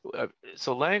question.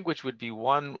 So language would be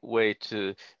one way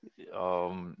to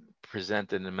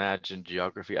present an imagined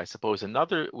geography. I suppose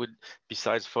another would,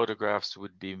 besides photographs,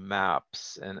 would be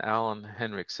maps. And Alan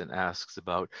Henriksen asks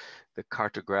about the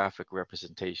cartographic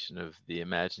representation of the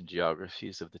imagined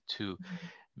geographies of the two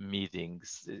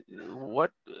meetings.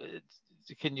 What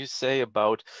can you say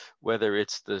about whether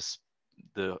it's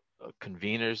the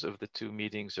conveners of the two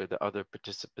meetings or the other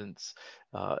participants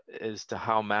as to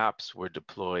how maps were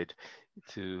deployed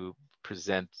to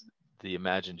present the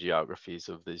imagined geographies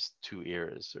of these two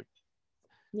eras?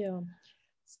 Yeah.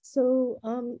 So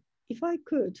if I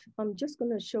could, I'm just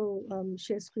going to show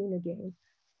share screen again,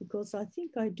 because I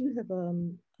think I do have a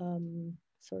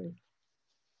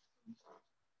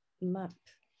map.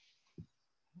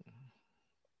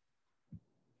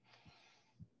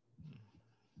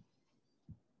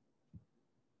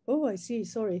 Oh, I see.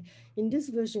 Sorry. In this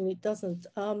version, it doesn't.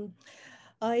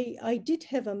 I did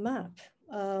have a map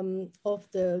of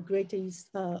the Greater East,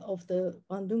 of the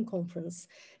Bandung conference.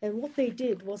 And what they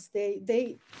did was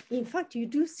they in fact, you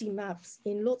do see maps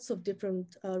in lots of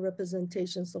different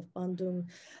representations of Bandung.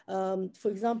 For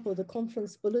example, the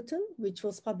conference bulletin, which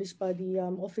was published by the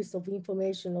Office of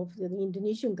Information of the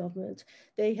Indonesian government,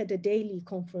 they had a daily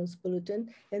conference bulletin,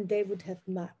 and they would have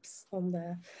maps on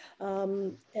there.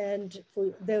 And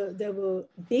there were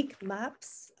big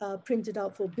maps printed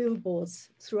out for billboards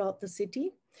throughout the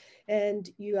city. And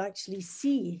you actually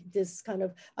see this kind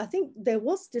of, I think there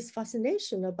was this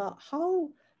fascination about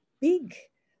how big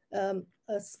a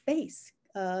space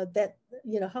that,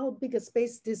 how big a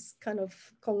space this kind of,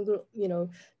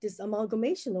 this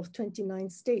amalgamation of 29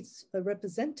 states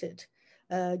represented.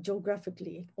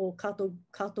 Geographically or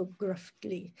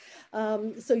cartographically.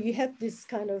 So you have this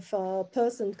kind of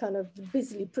person kind of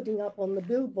busily putting up on the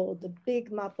billboard the big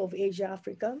map of Asia,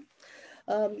 Africa.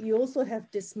 You also have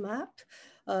this map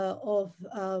of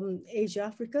Asia,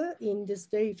 Africa in this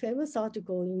very famous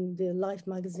article in the Life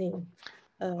magazine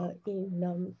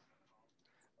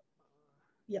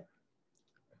yeah.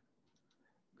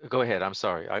 Go ahead. I'm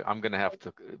sorry. I'm going to have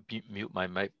to mute my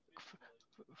mic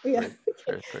for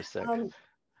a second.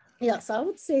 Yes, I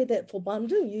would say that for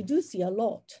Bandung, you do see a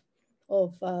lot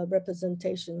of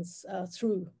representations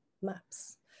through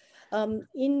maps.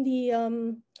 In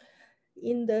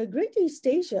the Great East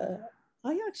Asia,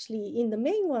 in the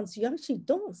main ones, you actually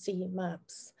don't see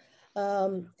maps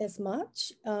as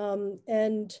much.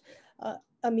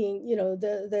 I mean,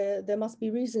 there must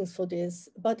be reasons for this,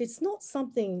 but it's not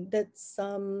something that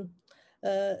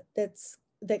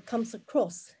comes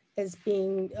across as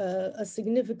being a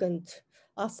significant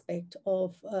aspect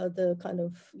of the kind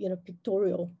of,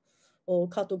 pictorial or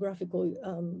cartographical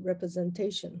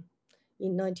representation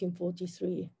in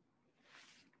 1943.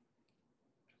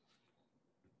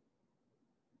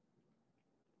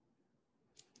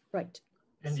 Right.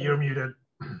 And so, you're muted.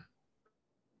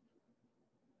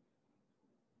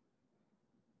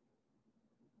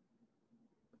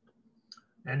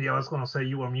 Andy, I was going to say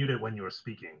you were muted when you were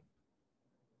speaking.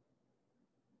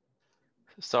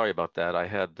 Sorry about that. I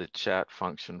had the chat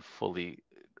function fully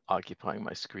occupying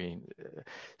my screen.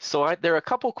 So there are a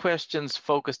couple questions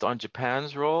focused on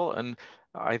Japan's role, and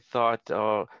I thought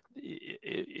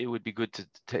it would be good to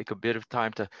take a bit of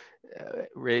time to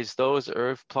raise those.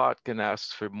 Irv Plotkin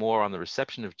asks for more on the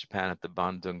reception of Japan at the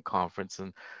Bandung conference,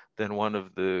 and then one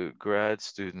of the grad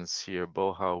students here,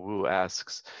 Boha Wu,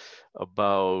 asks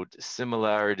about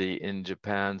similarity in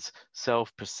Japan's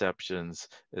self-perceptions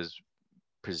as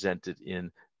presented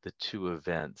in the two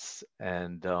events.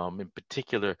 And in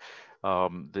particular,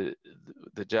 the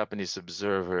Japanese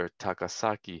observer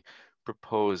Takasaki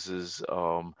proposes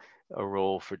a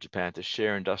role for Japan to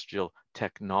share industrial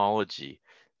technology.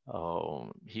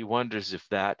 He wonders if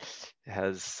that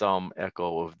has some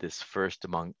echo of this first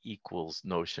among equals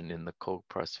notion in the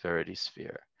co-prosperity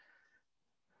sphere.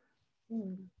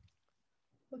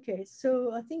 Okay,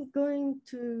 so I think going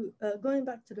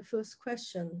back to the first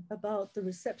question about the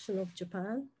reception of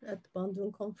Japan at the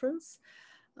Bandung conference.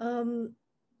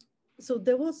 So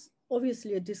there was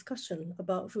obviously a discussion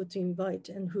about who to invite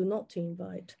and who not to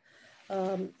invite.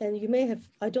 And you may have,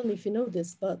 I don't know if you know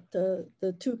this, but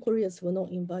the two Koreas were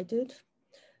not invited.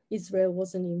 Israel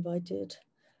wasn't invited,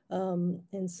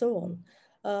 and so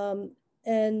on.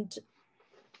 And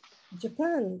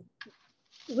Japan,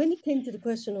 when it came to the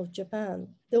question of Japan,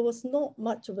 there was not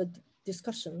much of a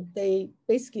discussion.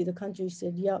 Basically the country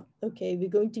said, yeah, okay, we're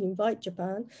going to invite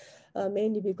Japan,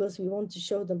 mainly because we want to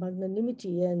show the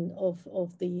magnanimity and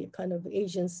of the kind of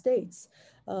Asian states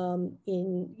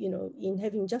in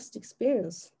having just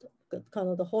experienced kind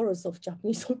of the horrors of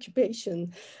Japanese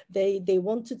occupation. They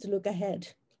wanted to look ahead,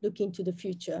 look into the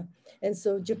future. And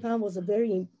so Japan was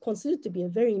considered to be a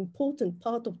very important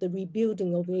part of the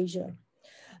rebuilding of Asia.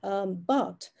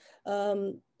 But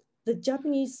the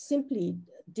Japanese simply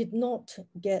did not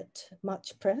get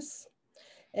much press.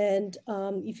 And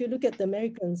if you look at the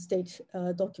American State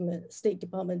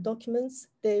Department documents,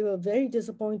 they were very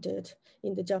disappointed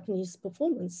in the Japanese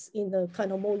performance in the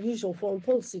kind of more usual foreign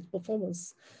policy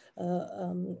performance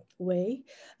way,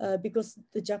 because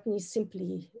the Japanese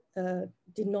simply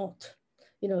did not,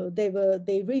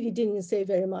 they really didn't say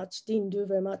very much, didn't do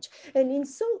very much. And in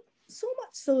so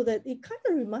much so that it kind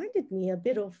of reminded me a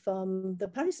bit of the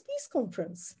Paris Peace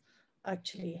Conference,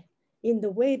 actually, in the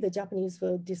way the Japanese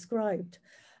were described.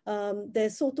 They're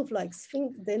sort of like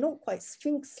they're not quite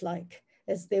Sphinx-like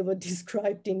as they were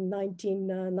described in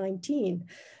 1919.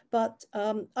 But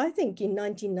I think in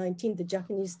 1919, the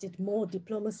Japanese did more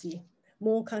diplomacy,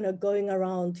 more kind of going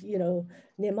around,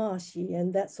 nemashi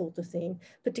and that sort of thing,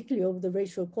 particularly over the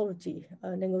racial equality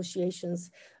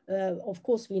negotiations. Of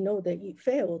course, we know that it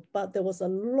failed, but there was a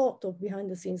lot of behind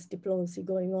the scenes diplomacy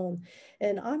going on.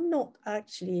 And I'm not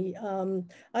actually,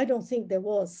 I don't think there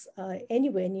was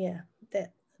anywhere near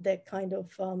that kind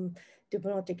of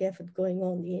diplomatic effort going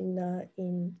on in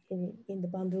the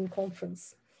Bandung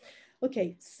conference.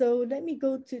 Okay, so let me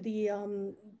go to the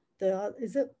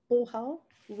is it Bohao?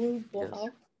 Wu Bohao?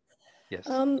 Yes.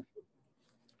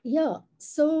 Yeah,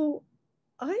 so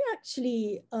I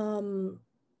actually,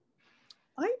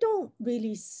 I don't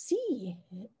really see,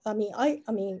 I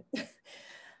mean,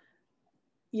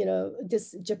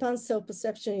 this Japan's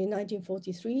self-perception in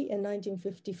 1943 and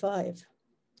 1955.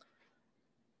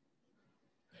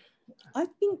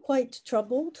 I've been quite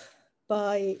troubled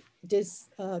by this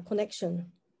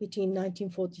connection between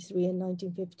 1943 and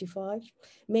 1955,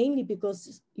 mainly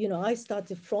because, I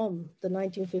started from the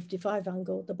 1955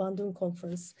 angle, the Bandung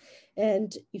conference.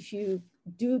 And if you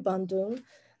do Bandung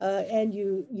and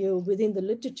you're within the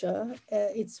literature,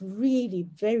 it's really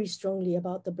very strongly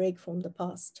about the break from the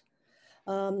past.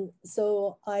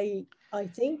 So I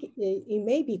think it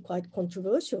may be quite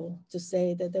controversial to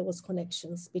say that there was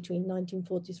connections between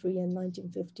 1943 and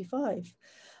 1955.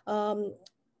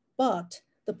 But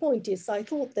the point is, I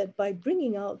thought that by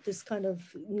bringing out this kind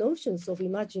of notions of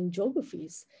imagined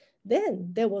geographies,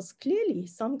 then there was clearly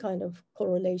some kind of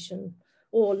correlation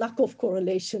or lack of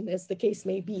correlation, as the case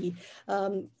may be.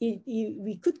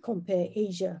 We could compare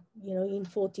Asia, in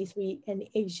 43 and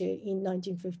Asia in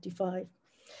 1955.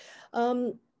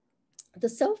 The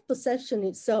self-perception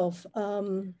itself,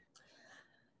 I'm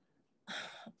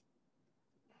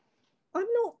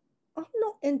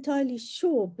not entirely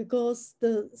sure, because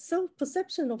the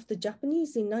self-perception of the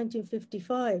Japanese in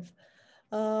 1955,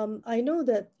 I know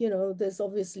that, there's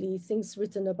obviously things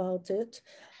written about it,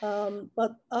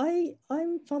 but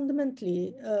I'm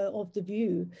fundamentally of the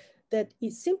view that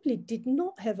it simply did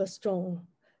not have a strong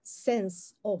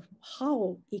sense of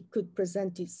how it could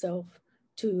present itself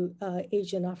to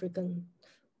Asian African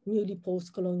newly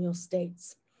post-colonial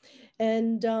states.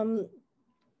 And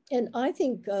I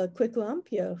think Kweku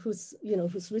Ampia,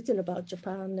 who's written about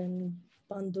Japan and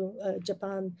Bandung,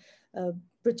 Japan,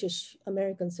 British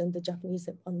Americans and the Japanese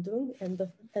at Bandung, and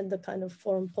the kind of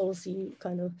foreign policy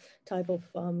kind of type of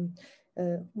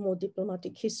more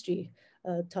diplomatic history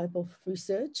type of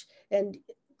research. And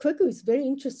Kweku is very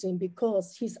interesting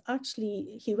because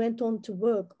he went on to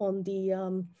work on the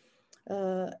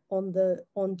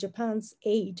on Japan's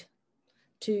aid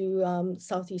to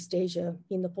Southeast Asia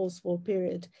in the post-war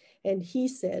period. And he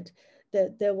said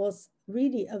that there was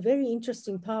really a very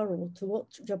interesting parallel to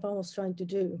what Japan was trying to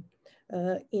do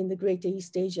in the Greater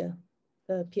East Asia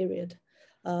period,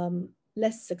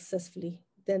 less successfully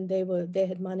than they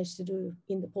had managed to do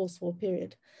in the post-war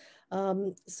period.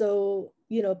 So,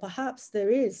 perhaps there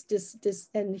is this,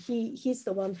 and he's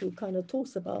the one who kind of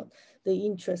talks about the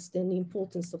interest and the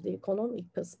importance of the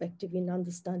economic perspective in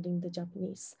understanding the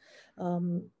Japanese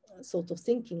sort of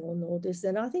thinking on all this.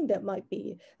 And I think that might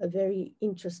be a very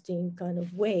interesting kind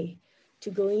of way to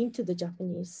go into the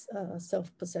Japanese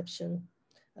self-perception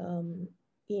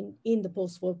in the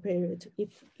post-war period,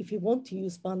 if you want to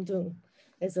use Bandung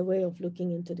as a way of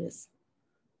looking into this.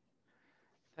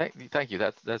 Thank you.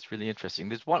 That's really interesting.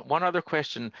 There's one other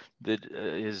question that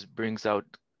brings out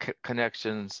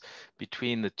connections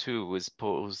between the two. Is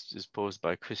posed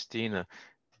by Christina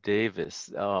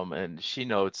Davis, and she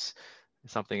notes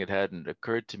something that hadn't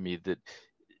occurred to me, that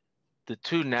the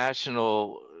two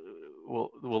national,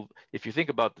 well, if you think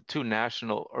about the two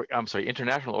national, or I'm sorry,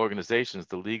 international organizations,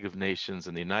 the League of Nations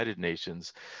and the United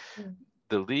Nations,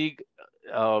 the League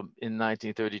in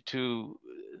 1932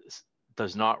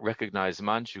 does not recognize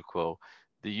Manchukuo.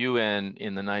 The UN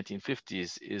in the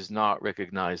 1950s is not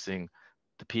recognizing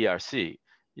the PRC.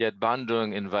 Yet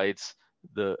Bandung invites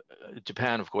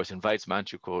Japan, of course, invites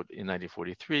Manchukuo in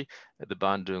 1943. The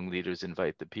Bandung leaders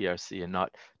invite the PRC and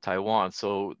not Taiwan.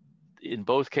 So in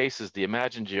both cases, the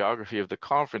imagined geography of the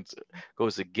conference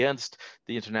goes against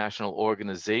the international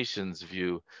organization's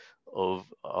view of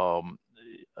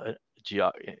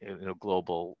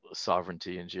global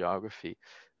sovereignty and geography.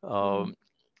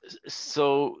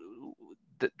 So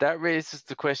that raises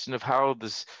the question of how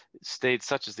the states,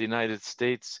 such as the United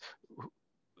States,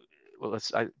 well,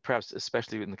 perhaps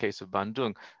especially in the case of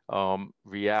Bandung,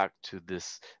 react to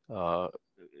this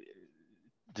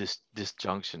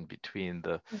disjunction between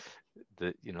the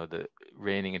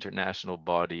reigning international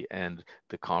body and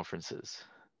the conferences.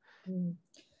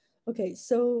 Okay,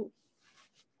 so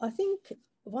I think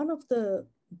one of the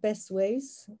best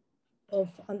ways of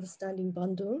understanding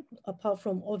Bandung, apart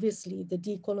from obviously the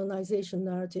decolonization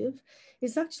narrative,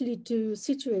 is actually to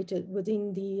situate it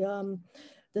within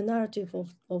the narrative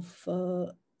of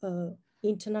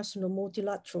international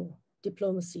multilateral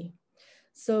diplomacy.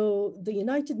 So the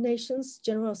United Nations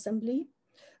General Assembly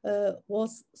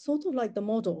was sort of like the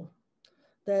model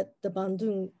that the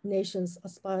Bandung nations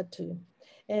aspired to.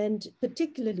 And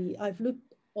particularly, I've looked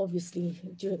obviously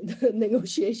during the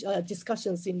negotiation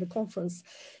discussions in the conference.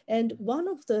 And one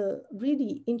of the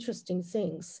really interesting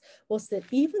things was that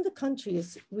even the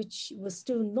countries which were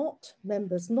still not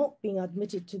members, not being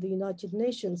admitted to the United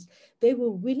Nations, they were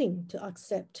willing to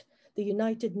accept the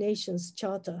United Nations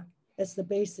Charter as the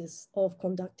basis of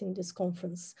conducting this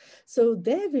conference. So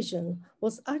their vision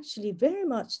was actually very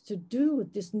much to do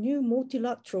with this new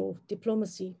multilateral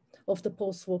diplomacy of the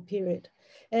post-war period.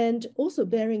 And also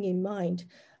bearing in mind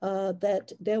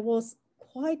that there was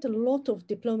quite a lot of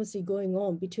diplomacy going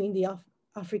on between the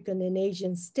African and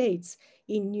Asian states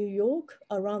in New York,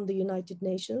 around the United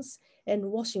Nations,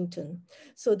 and Washington.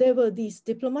 So there were these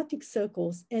diplomatic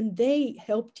circles, and they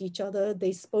helped each other,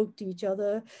 they spoke to each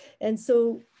other. And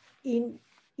so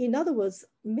in other words,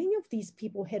 many of these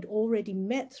people had already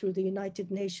met through the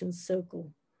United Nations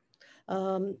circle.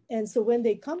 And so when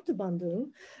they come to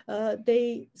Bandung,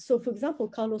 so for example,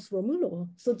 Carlos Romulo,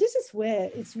 so this is where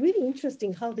it's really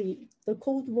interesting how the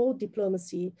Cold War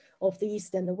diplomacy of the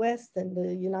East and the West and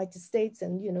the United States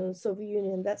and, Soviet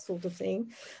Union, that sort of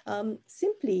thing,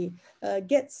 simply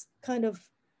gets kind of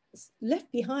left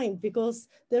behind because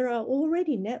there are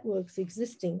already networks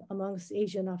existing amongst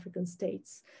Asian African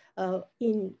states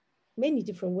in many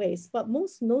different ways, but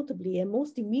most notably and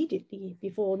most immediately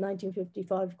before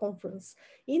 1955 conference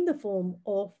in the form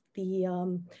of the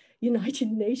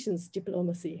United Nations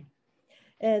diplomacy.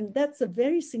 And that's a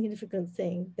very significant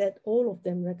thing that all of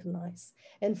them recognize.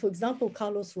 And for example,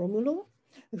 Carlos Romulo,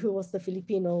 who was the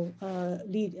Filipino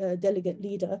delegate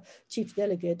leader, chief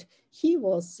delegate, he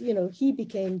was, he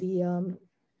became the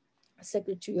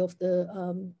secretary of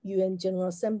the UN General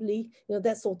Assembly,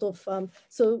 that sort of,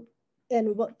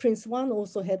 and what Prince Wan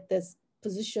also had this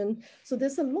position. So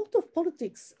there's a lot of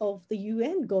politics of the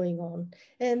UN going on.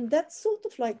 And that's sort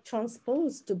of like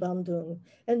transposed to Bandung.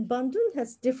 And Bandung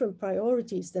has different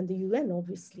priorities than the UN,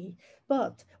 obviously.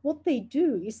 But what they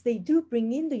do is they do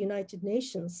bring in the United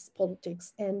Nations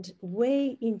politics and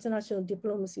way international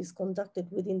diplomacy is conducted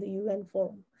within the UN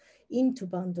forum into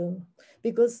Bandung,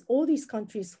 because all these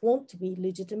countries want to be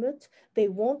legitimate. They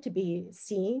want to be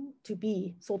seen to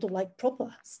be sort of like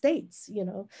proper states,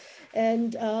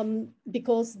 and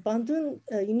because Bandung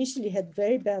initially had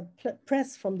very bad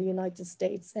press from the United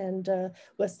States and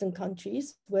Western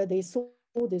countries, where they saw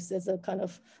this as a kind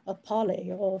of a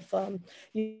parley of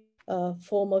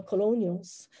former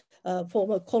colonials,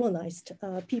 former colonized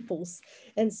peoples.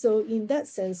 And so in that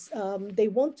sense, they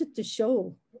wanted to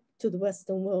show to the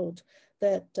Western world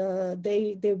that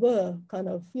they were kind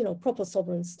of, proper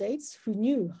sovereign states who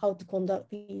knew how to conduct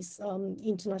these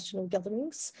international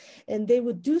gatherings. And they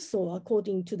would do so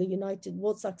according to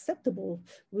what's acceptable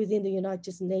within the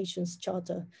United Nations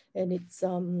Charter and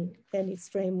its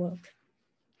framework.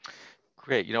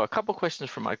 Great. A couple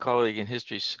questions from my colleague in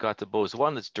history, Scott DeBose.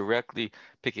 One that's directly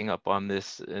picking up on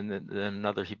this, and then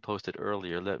another he posted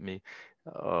earlier. Let me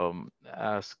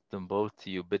ask them both to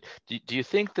you. But do you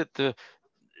think that the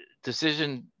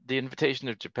invitation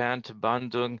of Japan to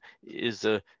Bandung is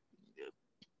a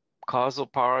causal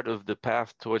part of the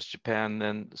path towards Japan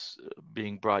then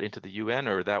being brought into the UN,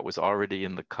 or that was already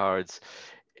in the cards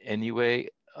anyway?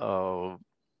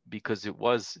 Because it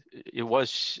was,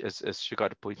 as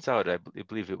Shigata points out, I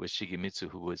believe it was Shigemitsu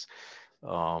who was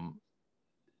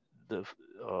the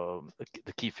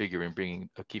key figure in bringing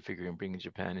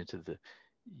Japan into the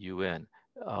UN.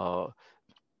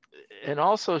 And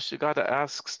also Shigata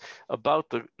asks about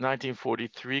the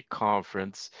 1943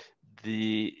 conference,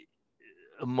 the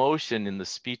emotion in the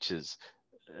speeches,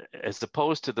 as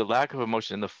opposed to the lack of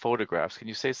emotion in the photographs. Can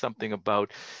you say something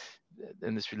about,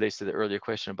 and this relates to the earlier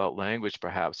question about language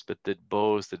perhaps, but that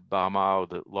Bose, that Bamao,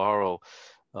 that Laurel,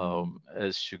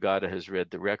 as Shugata has read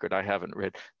the record, I haven't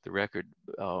read the record,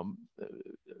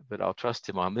 but I'll trust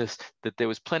him on this, that there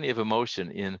was plenty of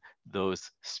emotion in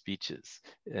those speeches.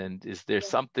 And is there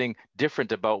something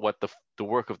different about what the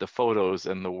work of the photos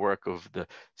and the work of the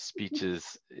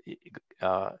speeches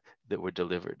that were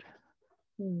delivered?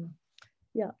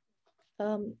 Yeah,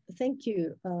 thank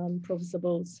you, Professor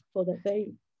Bose, for that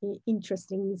very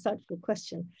interesting, insightful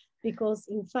question. Because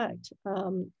in fact,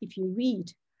 if you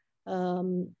read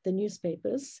the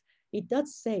newspapers, it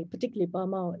does say, particularly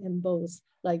Bamao and Bose,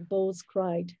 like Bose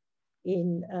cried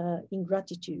in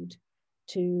gratitude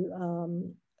to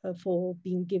for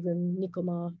being given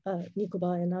Nicobar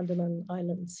and Andaman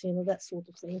Islands, you know, that sort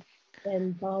of thing.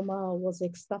 And Bamao was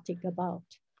ecstatic about.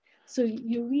 So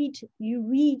you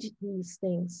read these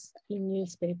things in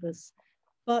newspapers,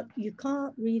 but you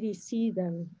can't really see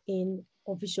them in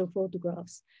official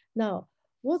photographs. Now,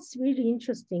 what's really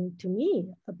interesting to me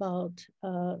about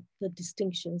the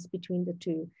distinctions between the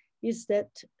two is that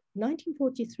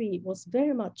 1943 was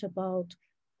very much about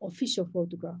official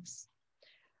photographs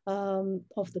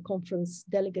of the conference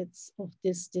delegates of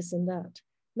this and that.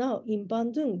 Now, in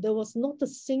Bandung, there was not a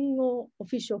single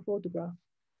official photograph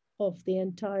of the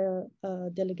entire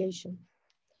delegation.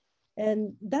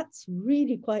 And that's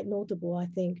really quite notable, I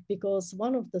think, because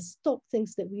one of the top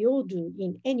things that we all do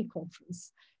in any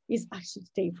conference is actually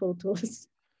take photos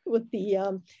with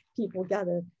the people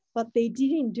gathered, but they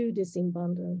didn't do this in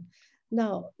Bandung.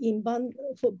 Now,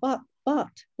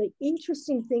 but the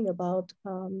interesting thing about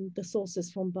the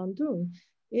sources from Bandung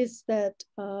is that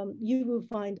you will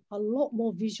find a lot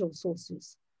more visual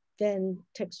sources than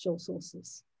textual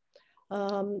sources.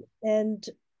 And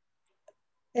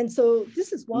so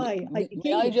this is why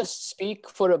May I just speak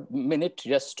for a minute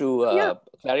just to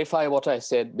clarify what I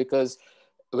said? Because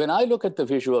when I look at the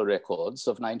visual records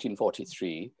of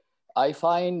 1943, I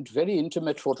find very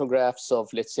intimate photographs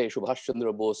of, let's say, Subhash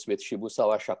Chandra Bose with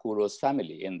Shibusawa Shakuro's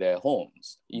family in their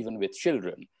homes, even with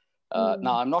children.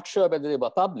 Now, I'm not sure whether they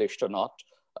were published or not,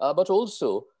 but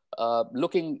also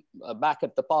looking back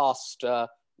at the past,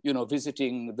 you know,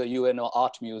 visiting the UNO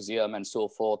Art Museum and so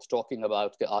forth, talking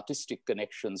about the artistic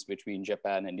connections between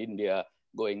Japan and India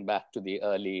going back to the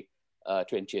early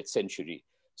 20th century.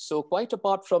 So quite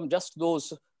apart from just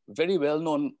those very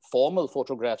well-known formal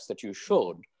photographs that you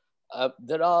showed,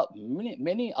 there are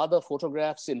many other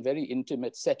photographs in very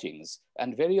intimate settings,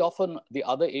 and very often the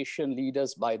other Asian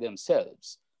leaders by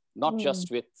themselves, not just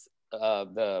with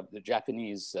the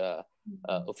Japanese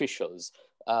officials.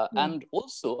 And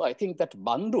also, I think that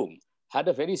Bandung had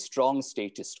a very strong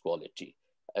statist quality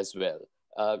as well.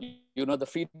 You know, the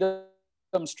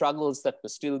freedom struggles that were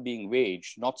still being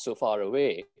waged, not so far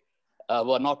away,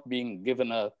 were not being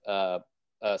given a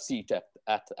seat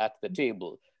at the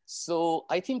table. So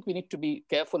I think we need to be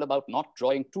careful about not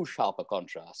drawing too sharp a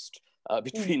contrast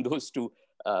between those two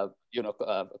you know,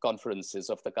 conferences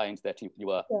of the kind that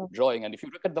you are drawing. And if you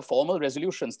look at the formal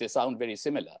resolutions, they sound very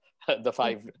similar. The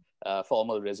 5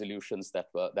 formal resolutions that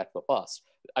were passed.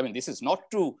 I mean, this is not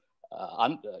to,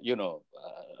 you know,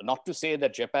 not to say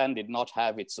that Japan did not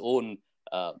have its own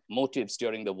motives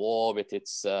during the war with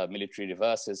its military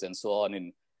reverses and so on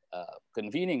in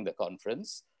convening the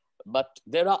conference. But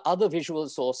there are other visual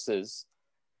sources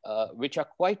which are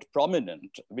quite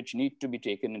prominent, which need to be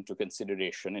taken into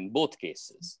consideration in both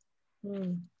cases.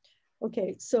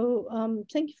 Okay, so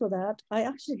thank you for that. I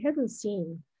actually haven't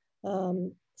seen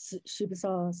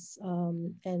Shibusawa's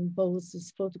and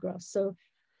Bose's photographs. So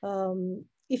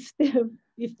if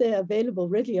they're available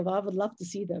readily, I would love to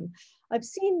see them. I've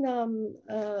seen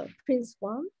Prince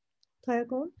Juan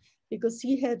Tayagon, because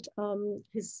he had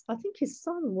I think his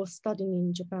son was studying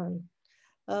in Japan.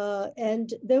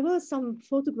 And there were some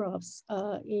photographs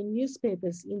in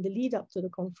newspapers in the lead up to the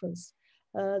conference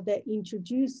that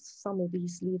introduced some of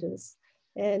these leaders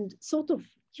and sort of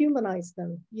humanized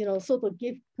them, you know, sort of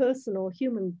give personal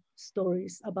human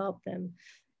stories about them.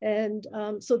 And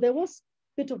so there was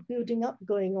a bit of building up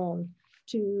going on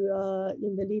to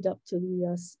in the lead up to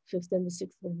the 5th and the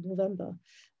 6th of November.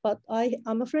 But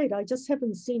I'm afraid I just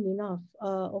haven't seen enough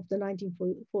of the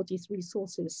 1943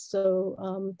 sources. So,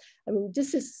 I mean,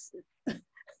 this is,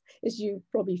 as you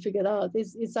probably figured out,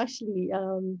 it's actually,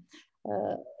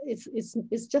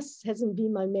 it's just hasn't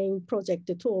been my main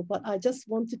project at all, but I just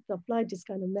wanted to apply this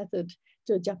kind of method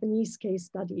to a Japanese case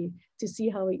study to see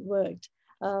how it worked.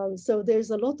 So there's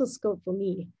a lot of scope for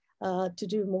me to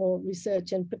do more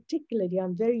research, and particularly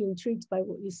I'm very intrigued by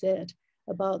what you said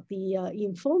about the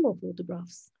informal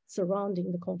photographs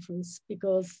surrounding the conference,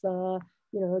 because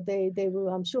you know, they will,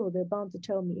 I'm sure they're bound to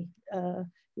tell me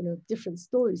you know, different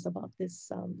stories about this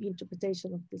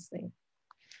interpretation of this thing.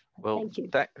 Well, thank you.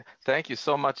 Thank you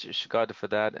so much, Shigata, for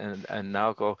that, and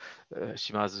Naoko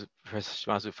Shimazu,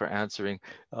 Professor Shimazu, for answering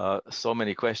so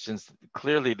many questions.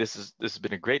 Clearly, this has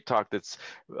been a great talk that's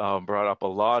brought up a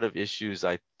lot of issues.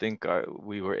 I think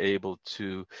we were able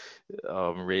to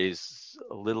raise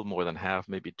a little more than half,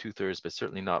 maybe 2/3, but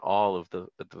certainly not all of the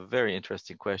very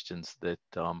interesting questions that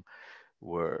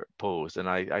were posed. And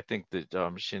I think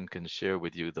that Shin can share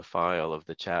with you the file of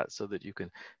the chat so that you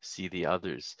can see the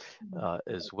others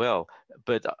as well.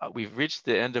 But we've reached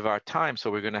the end of our time, so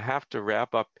we're going to have to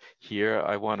wrap up here.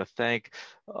 I want to thank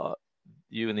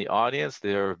you in the audience.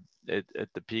 There, at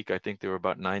the peak, I think there were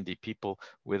about 90 people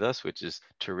with us, which is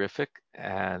terrific,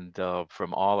 and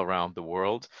from all around the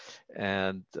world.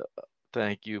 And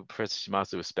thank you, Professor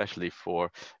Shimazu, especially for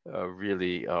a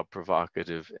really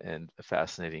provocative and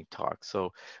fascinating talk.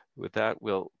 So with that,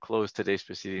 we'll close today's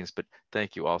proceedings, but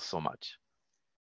thank you all so much.